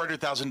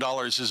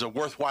 $400,000 is a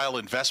worthwhile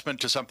investment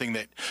to something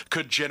that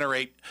could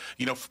generate,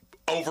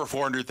 over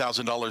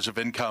 $400,000 of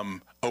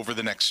income over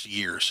the next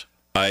years.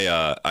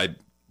 I'm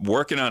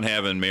working on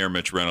having Mayor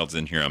Mitch Reynolds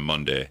in here on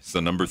Monday. So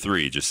number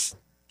 3, just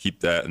keep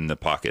that in the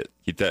pocket.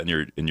 Keep that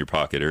in your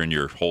pocket or in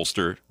your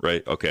holster,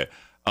 right? Okay.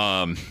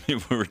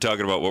 We were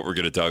talking about what we're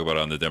going to talk about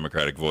on the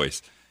Democratic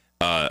Voice.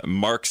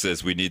 Mark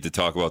says we need to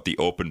talk about the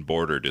open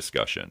border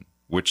discussion.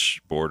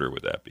 Which border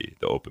would that be?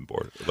 The open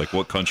border? Like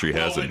what country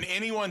has it? When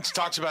anyone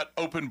talks about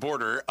open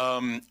border,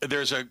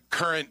 there's a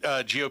current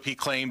GOP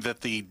claim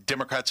that the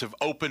Democrats have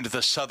opened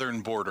the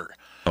southern border.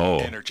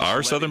 Oh,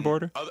 our southern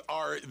border?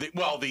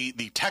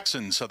 The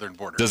Texan southern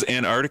border. Does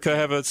Antarctica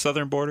have a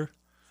southern border?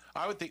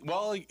 I would think,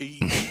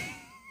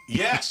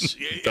 yes,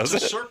 Does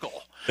it's a it? circle.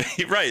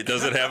 Right.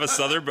 Does it have a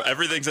southern?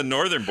 Everything's a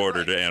northern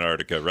border to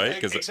Antarctica,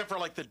 right? Except for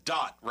like the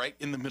dot right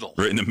in the middle.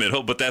 Right in the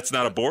middle, but that's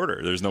not a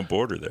border. There's no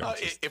border there.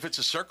 If it's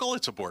a circle,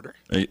 it's a border.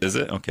 Is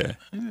it? Okay.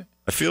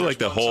 I feel like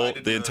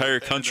the entire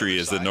country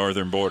is the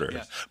northern border.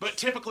 Yeah. But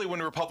typically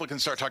when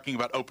Republicans start talking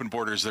about open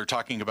borders, they're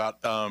talking about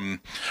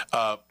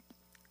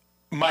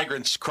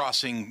migrants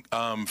crossing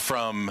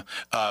from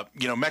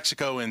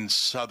Mexico and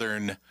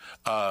southern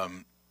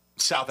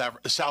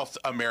South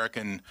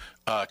American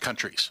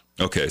countries.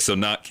 Okay, so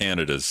not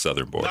Canada's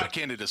southern border. Not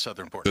Canada's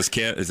southern border. Is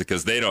it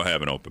because they don't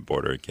have an open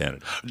border in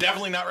Canada?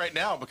 Definitely not right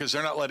now, because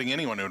they're not letting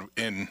anyone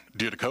in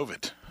due to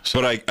COVID. So.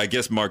 But I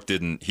guess Mark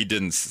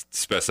didn't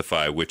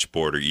specify which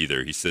border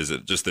either. He says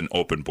it's just an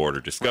open border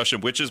discussion,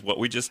 which is what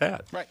we just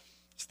had. Right.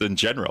 Just in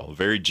general,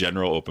 very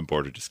general open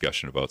border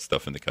discussion about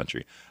stuff in the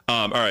country.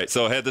 All right,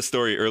 so I had the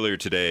story earlier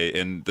today,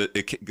 and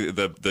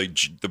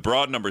the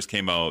broad numbers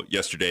came out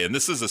yesterday, and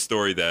this is a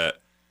story that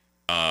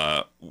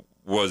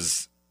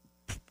was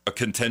a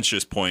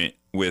contentious point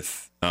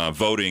with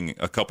voting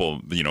a couple,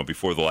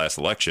 before the last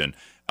election.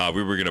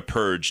 We were going to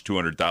purge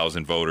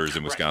 200,000 voters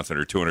in Wisconsin,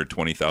 or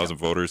 220,000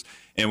 voters,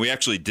 and we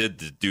actually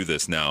did do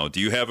this now. Do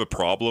you have a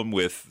problem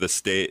with the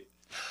state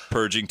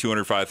purging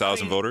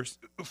 205,000 voters?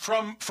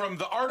 From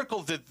the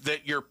article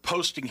that you're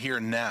posting here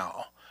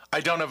now,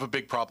 I don't have a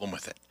big problem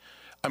with it.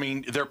 I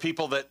mean, there are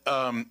people that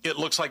it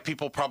looks like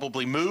people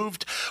probably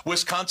moved.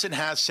 Wisconsin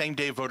has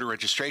same-day voter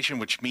registration,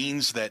 which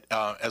means that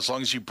as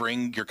long as you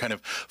bring your kind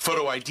of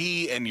photo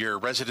ID and your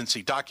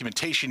residency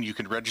documentation, you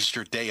can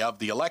register day of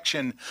the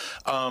election.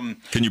 Can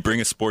you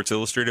bring a Sports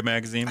Illustrated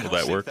magazine? Will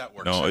that work?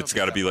 No, it's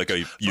got to be like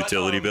a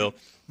utility bill.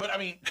 But I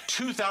mean,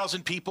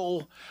 2,000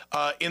 people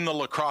in the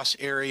La Crosse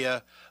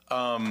area.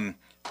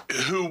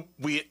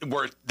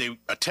 They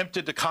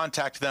attempted to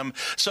contact them.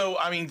 So,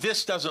 I mean,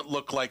 this doesn't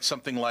look like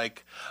something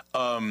like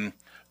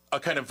a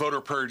kind of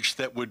voter purge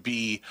that would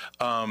be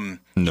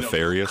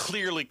nefarious,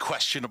 clearly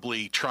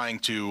questionably trying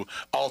to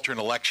alter an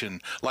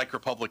election like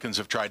Republicans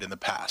have tried in the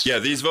past. Yeah,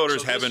 these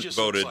voters haven't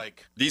voted.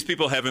 These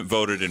people haven't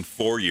voted in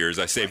 4 years.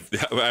 I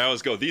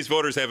always go, these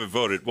voters haven't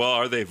voted. Well,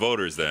 are they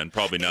voters then?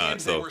 Probably not.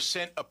 And they were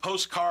sent a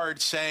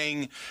postcard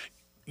saying,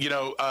 you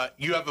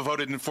haven't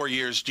voted in 4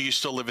 years. Do you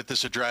still live at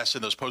this address?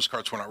 And those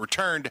postcards were not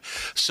returned.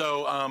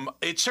 So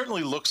it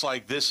certainly looks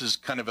like this is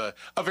kind of a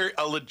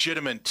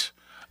legitimate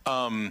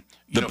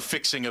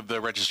fixing of the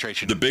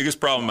registration. The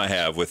biggest problem I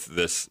have with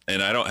this,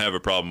 and I don't have a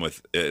problem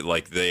with it,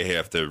 like they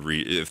have to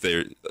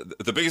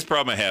the biggest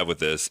problem I have with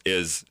this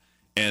is,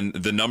 and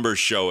the numbers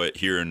show it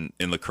here in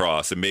La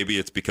Crosse, and maybe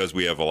it's because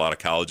we have a lot of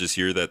colleges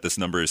here that this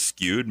number is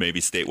skewed. Maybe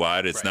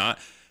statewide it's not,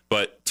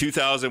 but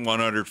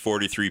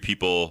 2,143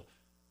 people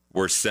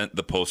were sent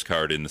the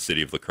postcard in the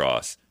city of La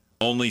Crosse.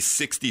 Only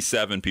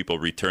 67 people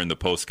returned the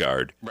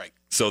postcard. Right.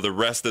 So the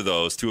rest of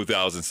those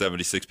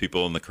 2,076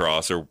 people in La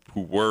Crosse, or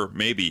who were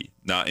maybe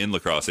not in La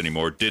Crosse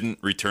anymore, didn't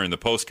return the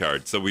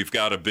postcard. So we've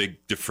got a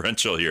big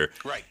differential here.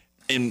 Right.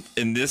 In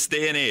this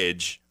day and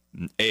age,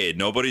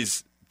 nobody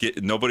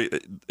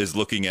is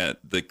looking at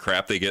the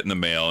crap they get in the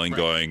mail and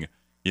going,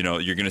 you're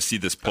going to see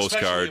this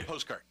postcard. Especially a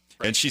postcard.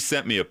 Right. And she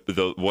sent me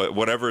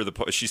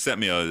she sent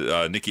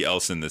me Nikki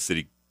Elson, the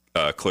city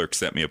clerk,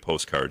 sent me a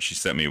postcard. She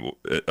sent me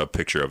a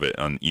picture of it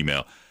on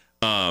email.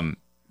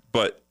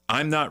 But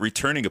I'm not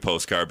returning a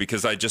postcard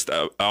because I just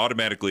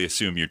automatically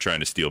assume you're trying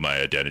to steal my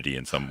identity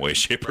in some way,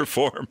 shape, or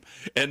form.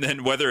 And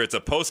then whether it's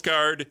a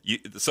postcard,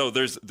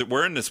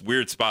 we're in this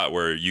weird spot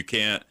where you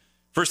can't.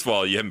 First of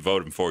all, you haven't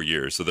voted in 4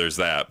 years, so there's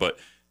that. But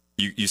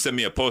you send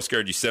me a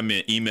postcard, you send me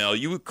an email,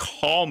 you would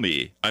call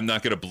me. I'm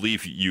not going to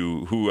believe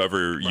you,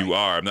 whoever you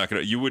are. I'm not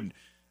going to.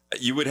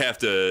 You would have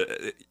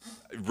to.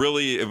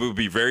 Really, it would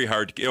be very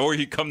hard or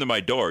you come to my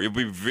door. It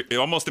would be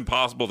almost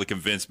impossible to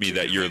convince me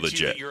that you're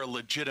legit. You're a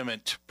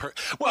legitimate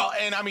well,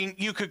 and I mean,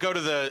 you could go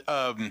to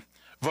the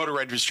voter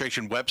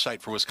registration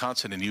website for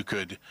Wisconsin and you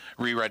could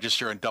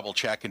re-register and double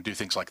check and do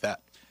things like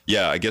that.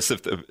 Yeah, I guess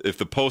if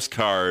the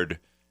postcard,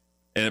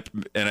 and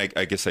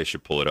I guess I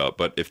should pull it up,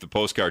 but if the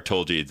postcard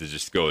told you to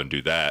just go and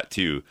do that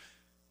too,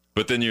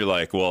 but then you're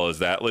like, well, is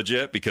that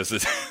legit? Because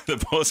the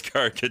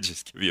postcard could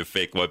just give you a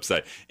fake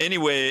website. Any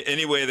way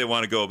they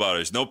want to go about it.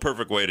 There's no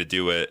perfect way to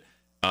do it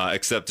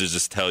except to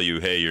just tell you,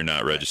 hey, you're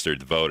not registered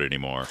to vote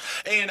anymore.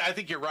 And I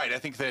think you're right. I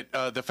think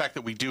that the fact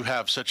that we do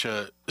have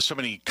so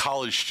many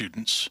college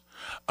students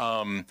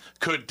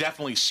could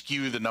definitely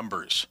skew the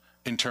numbers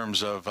in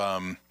terms of,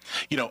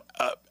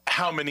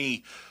 how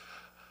many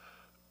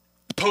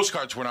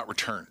postcards were not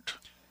returned.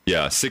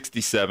 Yeah,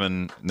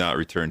 67 not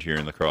returned here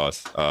in La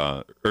Crosse,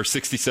 or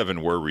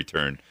 67 were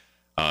returned.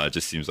 It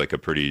just seems like a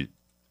pretty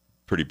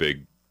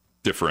big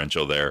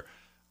differential there.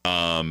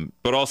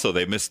 But also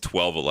they missed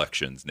 12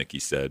 elections, Nikki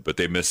said, but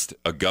they missed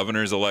a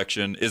governor's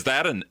election.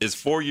 Is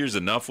 4 years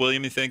enough,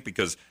 William, you think?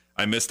 Because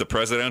I missed a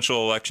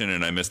presidential election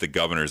and I missed a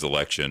governor's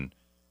election.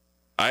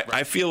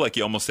 I feel like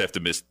you almost have to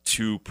miss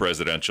 2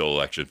 presidential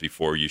elections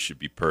before you should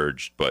be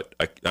purged. But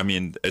I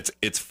mean,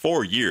 it's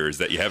 4 years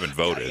that you haven't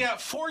voted. Yeah,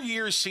 4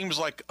 years seems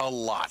like a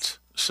lot.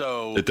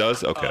 So it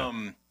does.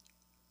 Okay.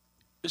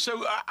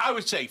 So I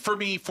would say for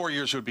me, 4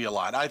 years would be a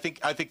lot. I think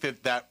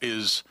that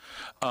is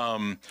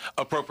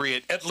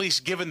appropriate, at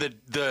least given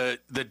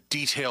the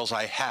details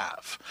I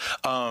have.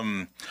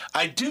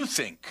 I do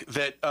think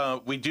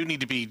that we do need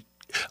to be.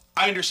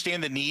 I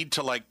understand the need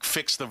to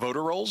fix the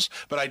voter rolls,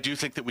 but I do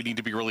think that we need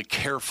to be really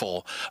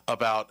careful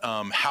about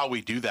how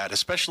we do that,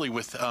 especially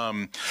with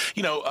our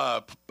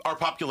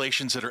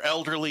populations that are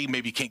elderly,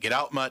 maybe can't get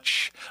out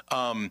much.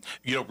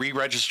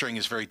 Re-registering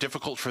is very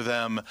difficult for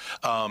them.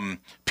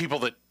 People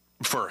that,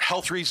 for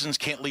health reasons,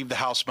 can't leave the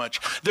house much.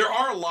 There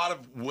are a lot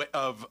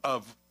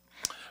of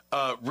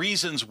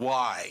reasons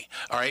why,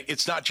 all right,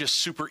 it's not just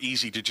super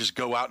easy to just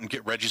go out and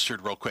get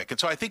registered real quick. And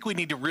so I think we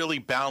need to really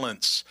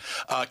balance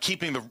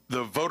keeping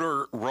the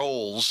voter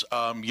rolls,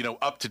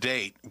 up to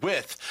date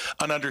with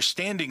an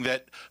understanding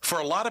that for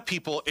a lot of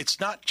people, it's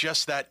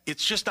just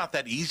not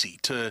that easy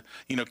to,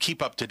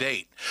 keep up to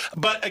date.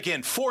 But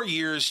again, 4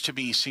 years to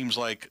me seems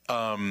like,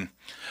 and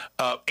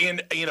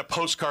in a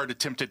postcard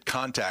attempted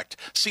contact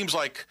seems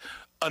like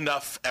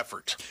enough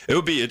effort. It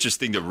would be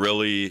interesting to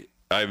really,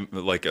 I'm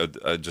like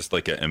just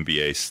like an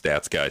NBA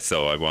stats guy,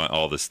 so I want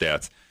all the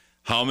stats.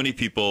 How many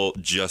people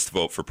just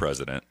vote for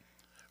president?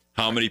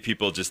 How many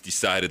people just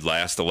decided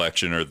last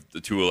election or the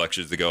 2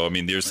 elections ago? I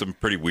mean, there's some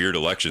pretty weird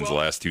elections the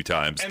last 2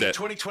 times. And the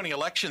 2020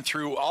 election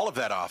threw all of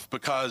that off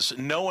because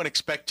no one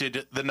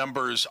expected the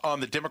numbers on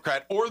the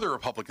Democrat or the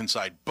Republican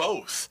side.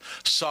 Both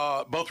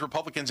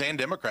Republicans and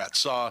Democrats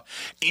saw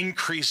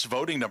increased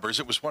voting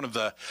numbers. It was one of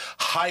the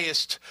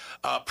highest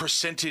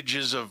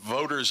percentages of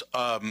voters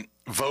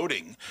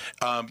voting,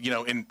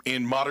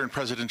 in modern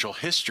presidential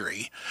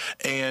history.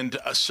 And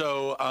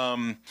so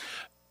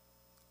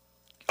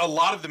a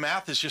lot of the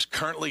math is just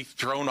currently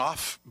thrown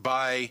off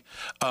by,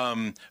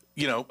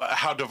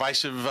 how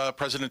divisive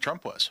President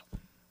Trump was.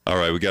 All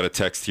right, we got a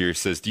text here. It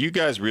says, do you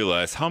guys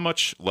realize how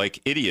much like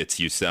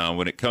idiots you sound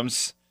when it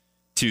comes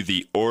to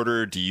the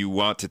order. Do you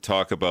want to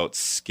talk about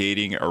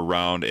skating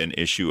around an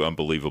issue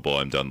unbelievable?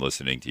 I'm done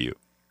listening to you.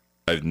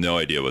 I have no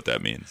idea what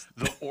that means.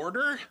 The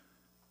order?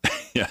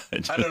 Yeah.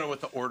 I don't know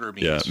what the order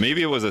means. Yeah,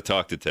 maybe it was a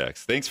talk to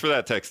text. Thanks for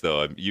that text,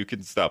 though. You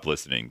can stop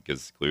listening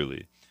because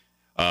clearly.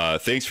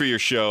 Thanks for your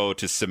show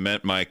to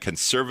cement my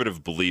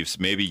conservative beliefs.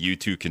 Maybe you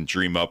two can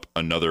dream up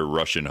another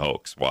Russian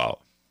hoax. Wow.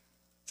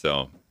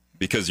 So,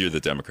 because you're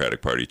the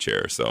Democratic Party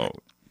chair, so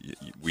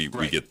we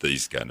get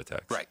these kind of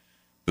texts. Right.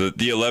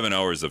 The 11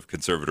 hours of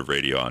conservative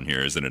radio on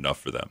here isn't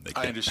enough for them.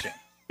 I understand.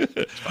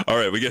 All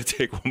right, we got to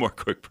take one more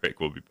quick break.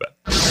 We'll be back.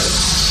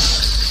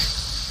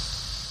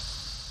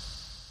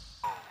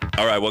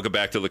 All right, welcome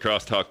back to La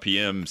Crosse Talk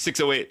PM.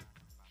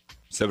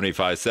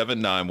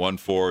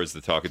 608-785-7914 is the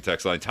talk and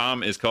text line.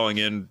 Tom is calling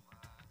in.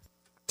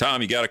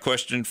 Tom, you got a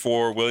question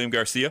for William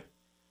Garcia?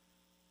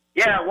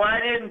 Yeah, why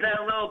didn't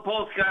that little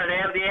postcard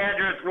have the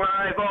address where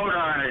I vote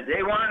on it?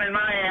 They wanted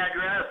my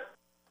address.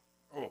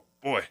 Oh,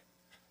 boy.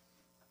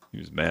 He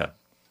was mad.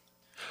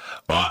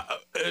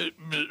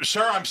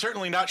 Sir, I'm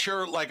certainly not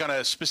sure, like on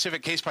a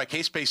specific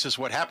case-by-case basis,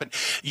 what happened.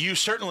 You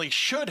certainly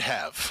should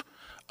have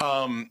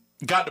gotten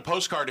a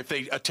postcard if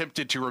they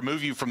attempted to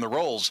remove you from the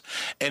rolls.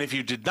 And if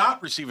you did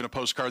not receive a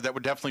postcard, that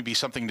would definitely be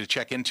something to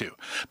check into.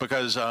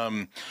 Because,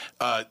 a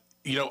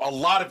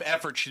lot of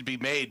effort should be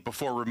made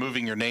before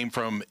removing your name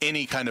from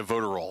any kind of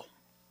voter roll.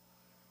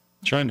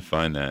 Trying to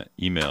find that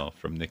email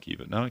from Nikki,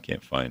 but now I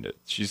can't find it.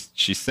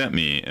 She sent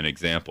me an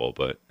example,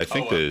 but I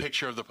think a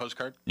picture of the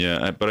postcard?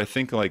 Yeah, but I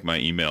think like my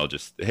email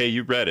just, hey,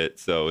 you read it,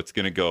 so it's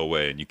going to go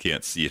away and you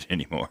can't see it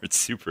anymore. It's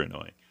super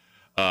annoying.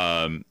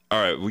 All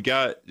right, we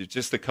got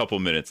just a couple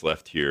minutes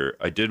left here.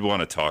 I did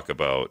want to talk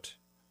about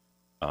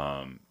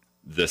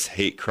this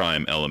hate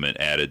crime element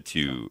added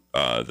to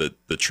the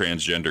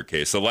transgender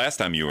case. So last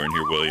time you were in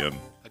here, William,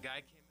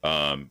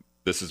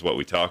 this is what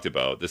we talked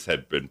about. This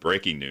had been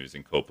breaking news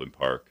in Copeland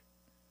Park.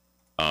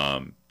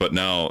 But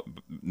now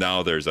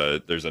there's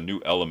a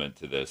new element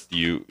to this. Do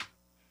you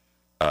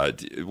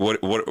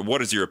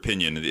what is your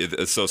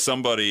opinion? So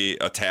somebody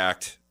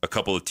attacked a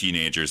couple of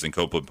teenagers in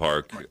Copeland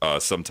Park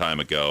some time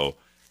ago,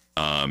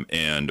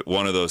 and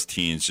one of those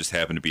teens just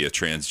happened to be a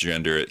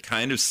transgender. It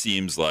kind of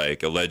seems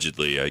like,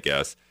 allegedly, I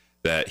guess,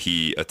 that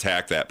he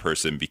attacked that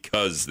person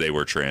because they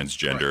were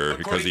transgender.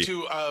 Right. According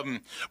to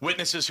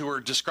witnesses who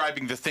were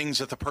describing the things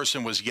that the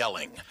person was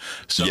yelling.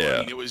 So yeah.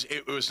 I mean,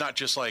 it was not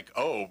just like,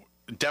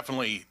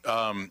 definitely.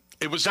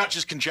 It was not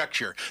just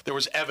conjecture. There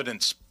was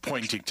evidence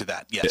pointing to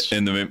that. Yes.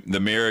 And the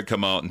mayor had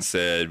come out and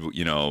said,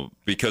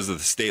 because of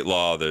the state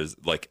law, there's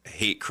like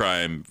hate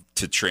crime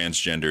to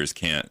transgenders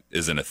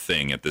isn't a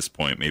thing at this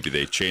point. Maybe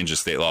they changed the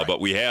state law, but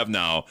we have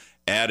now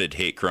added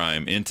hate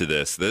crime into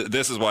this.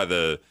 This is why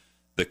the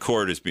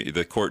court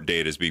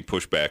date is being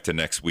pushed back to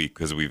next week,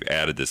 because we've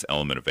added this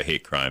element of a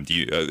hate crime.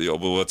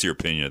 What's your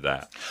opinion of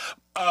that?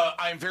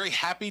 I'm very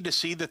happy to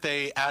see that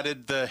they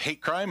added the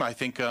hate crime. I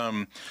think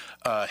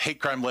hate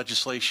crime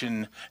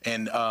legislation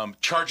and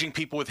charging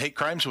people with hate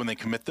crimes when they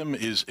commit them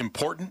is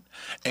important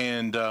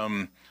and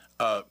kind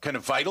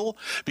of vital,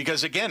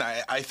 because, again,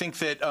 I think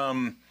that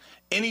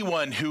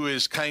anyone who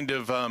is kind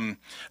of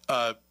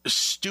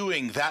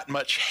stewing that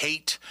much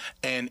hate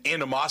and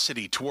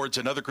animosity towards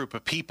another group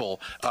of people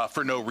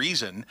for no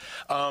reason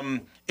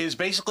is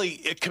basically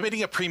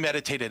committing a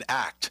premeditated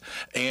act.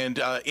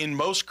 And in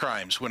most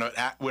crimes, when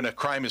a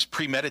crime is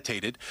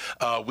premeditated,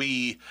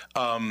 we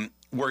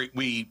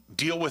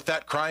deal with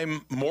that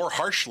crime more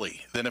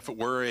harshly than if it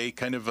were a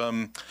kind of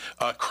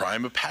a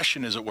crime of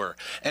passion, as it were.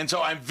 And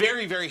so I'm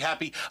very, very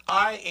happy.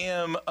 I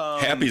am...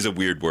 happy is a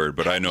weird word,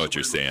 but I know what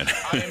you're saying.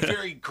 I am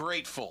very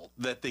grateful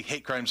that the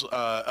hate crimes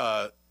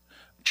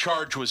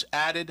charge was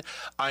added.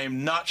 I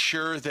am not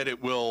sure that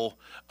it will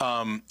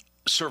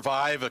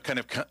survive a kind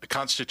of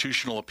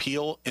constitutional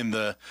appeal in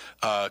the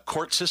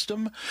court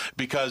system,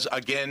 because,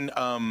 again,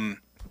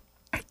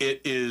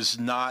 it is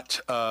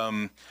not...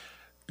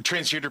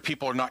 transgender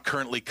people are not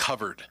currently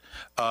covered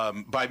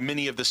by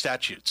many of the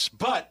statutes.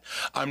 But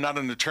I'm not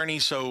an attorney,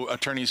 so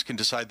attorneys can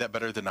decide that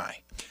better than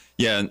I.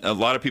 Yeah, and a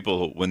lot of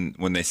people,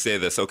 when they say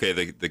this, okay,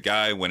 the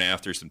guy went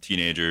after some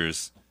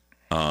teenagers,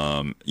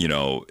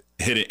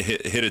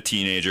 hit a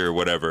teenager or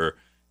whatever,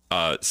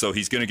 so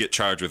he's going to get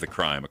charged with a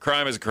crime. A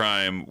crime is a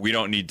crime. We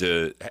don't need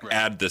to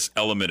add this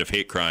element of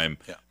hate crime.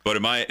 Yeah. But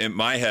in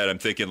my head, I'm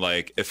thinking,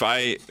 like, if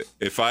I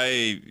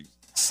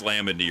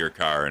slam into your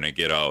car and I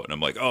get out and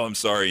I'm like, oh, I'm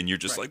sorry, and you're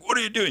just like, what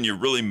are you doing? You're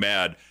really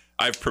mad.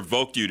 I've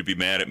provoked you to be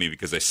mad at me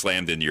because I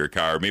slammed into your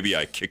car. Maybe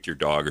I kicked your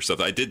dog or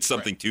something. I did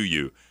something to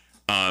you.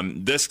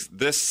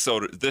 This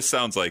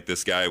sounds like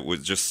this guy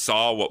just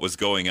saw what was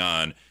going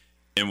on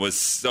and was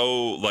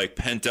so like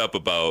pent up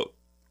about,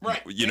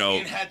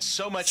 and had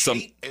so much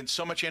hate and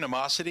so much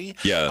animosity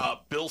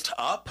built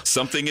up.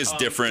 Something is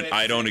different.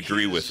 I don't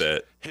agree with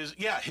it.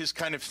 His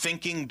kind of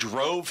thinking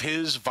drove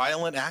his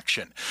violent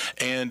action.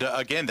 And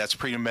again, that's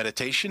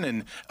premeditation,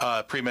 and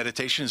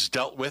premeditation is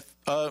dealt with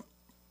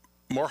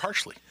more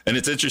harshly. And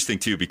it's interesting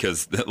too,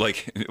 because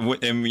like,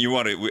 and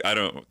I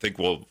don't think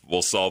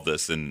we'll solve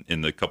this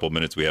in the couple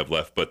minutes we have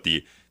left, but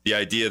the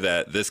idea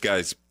that this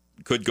guy's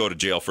could go to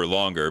jail for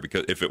longer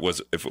because if it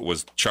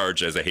was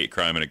charged as a hate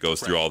crime and it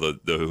goes through all the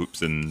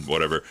hoops and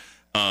whatever.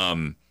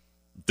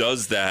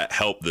 Does that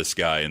help this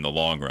guy in the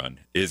long run?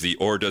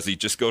 Or does he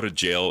just go to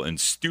jail and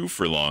stew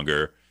for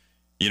longer?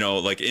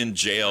 Like in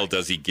jail,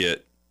 does he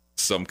get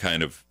some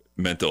kind of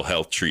mental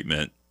health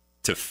treatment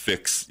to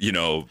fix, you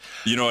know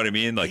what I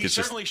mean? Like he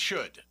certainly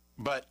should,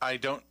 but I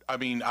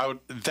would,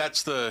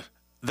 that's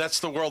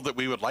the world that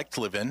we would like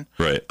to live in.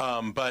 Right.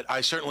 But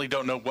I certainly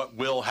don't know what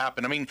will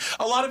happen. I mean,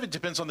 a lot of it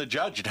depends on the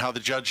judge and how the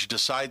judge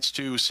decides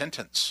to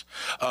sentence.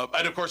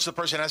 And of course, the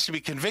person has to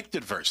be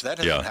convicted first. That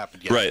hasn't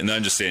happened yet. Right. And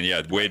I'm just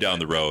saying, way down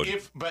the road.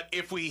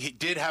 If we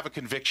did have a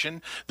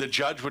conviction, the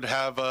judge would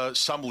have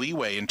some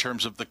leeway in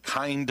terms of the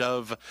kind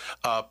of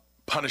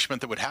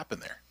punishment that would happen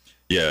there.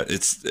 Yeah,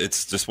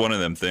 it's just one of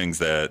them things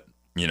that,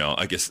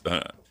 I guess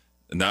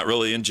not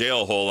really in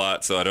jail a whole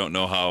lot, so I don't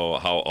know how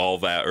all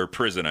that, or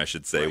prison, I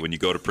should say, when you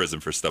go to prison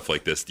for stuff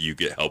like this, do you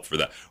get help for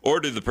that? Or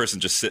did the person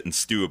just sit and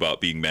stew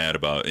about being mad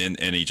about it,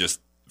 and he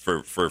just,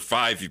 for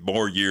 5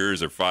 more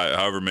years or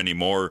however many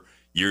more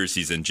years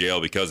he's in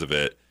jail because of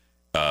it,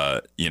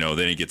 then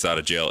he gets out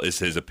of jail. Is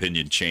his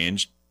opinion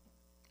changed?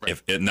 Right.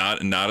 If it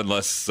not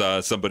unless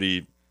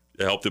somebody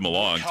helped him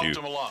along.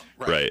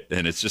 Right.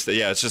 And it's just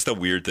a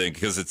weird thing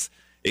because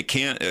a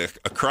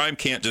crime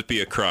can't just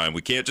be a crime.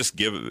 We can't just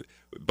give,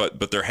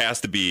 but there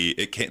has to be,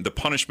 the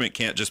punishment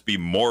can't just be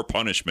more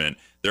punishment.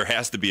 There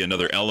has to be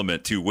another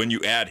element to when you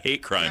add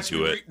hate crime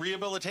to it.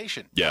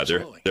 Rehabilitation. Yeah,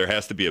 there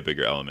has to be a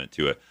bigger element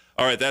to it.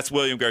 All right, that's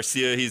William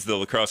Garcia. He's the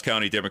La Crosse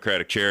County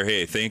Democratic Chair.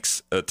 Hey,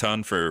 thanks a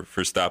ton for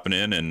stopping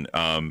in. And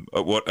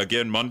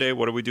Monday,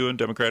 what are we doing,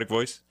 Democratic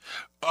Voice?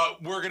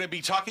 We're going to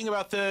be talking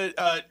about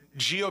the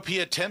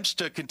GOP attempts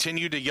to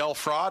continue to yell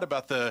fraud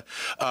about the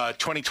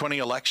 2020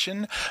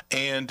 election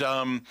and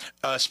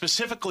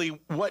specifically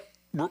what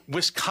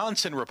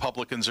Wisconsin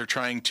Republicans are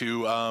trying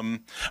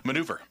to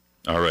maneuver.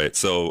 All right,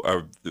 so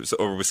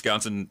are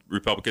Wisconsin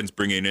Republicans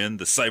bringing in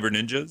the cyber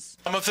ninjas?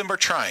 Some of them are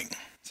trying.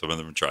 Some of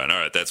them are trying. All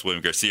right, that's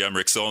William Garcia. I'm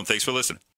Rick Solon. Thanks for listening.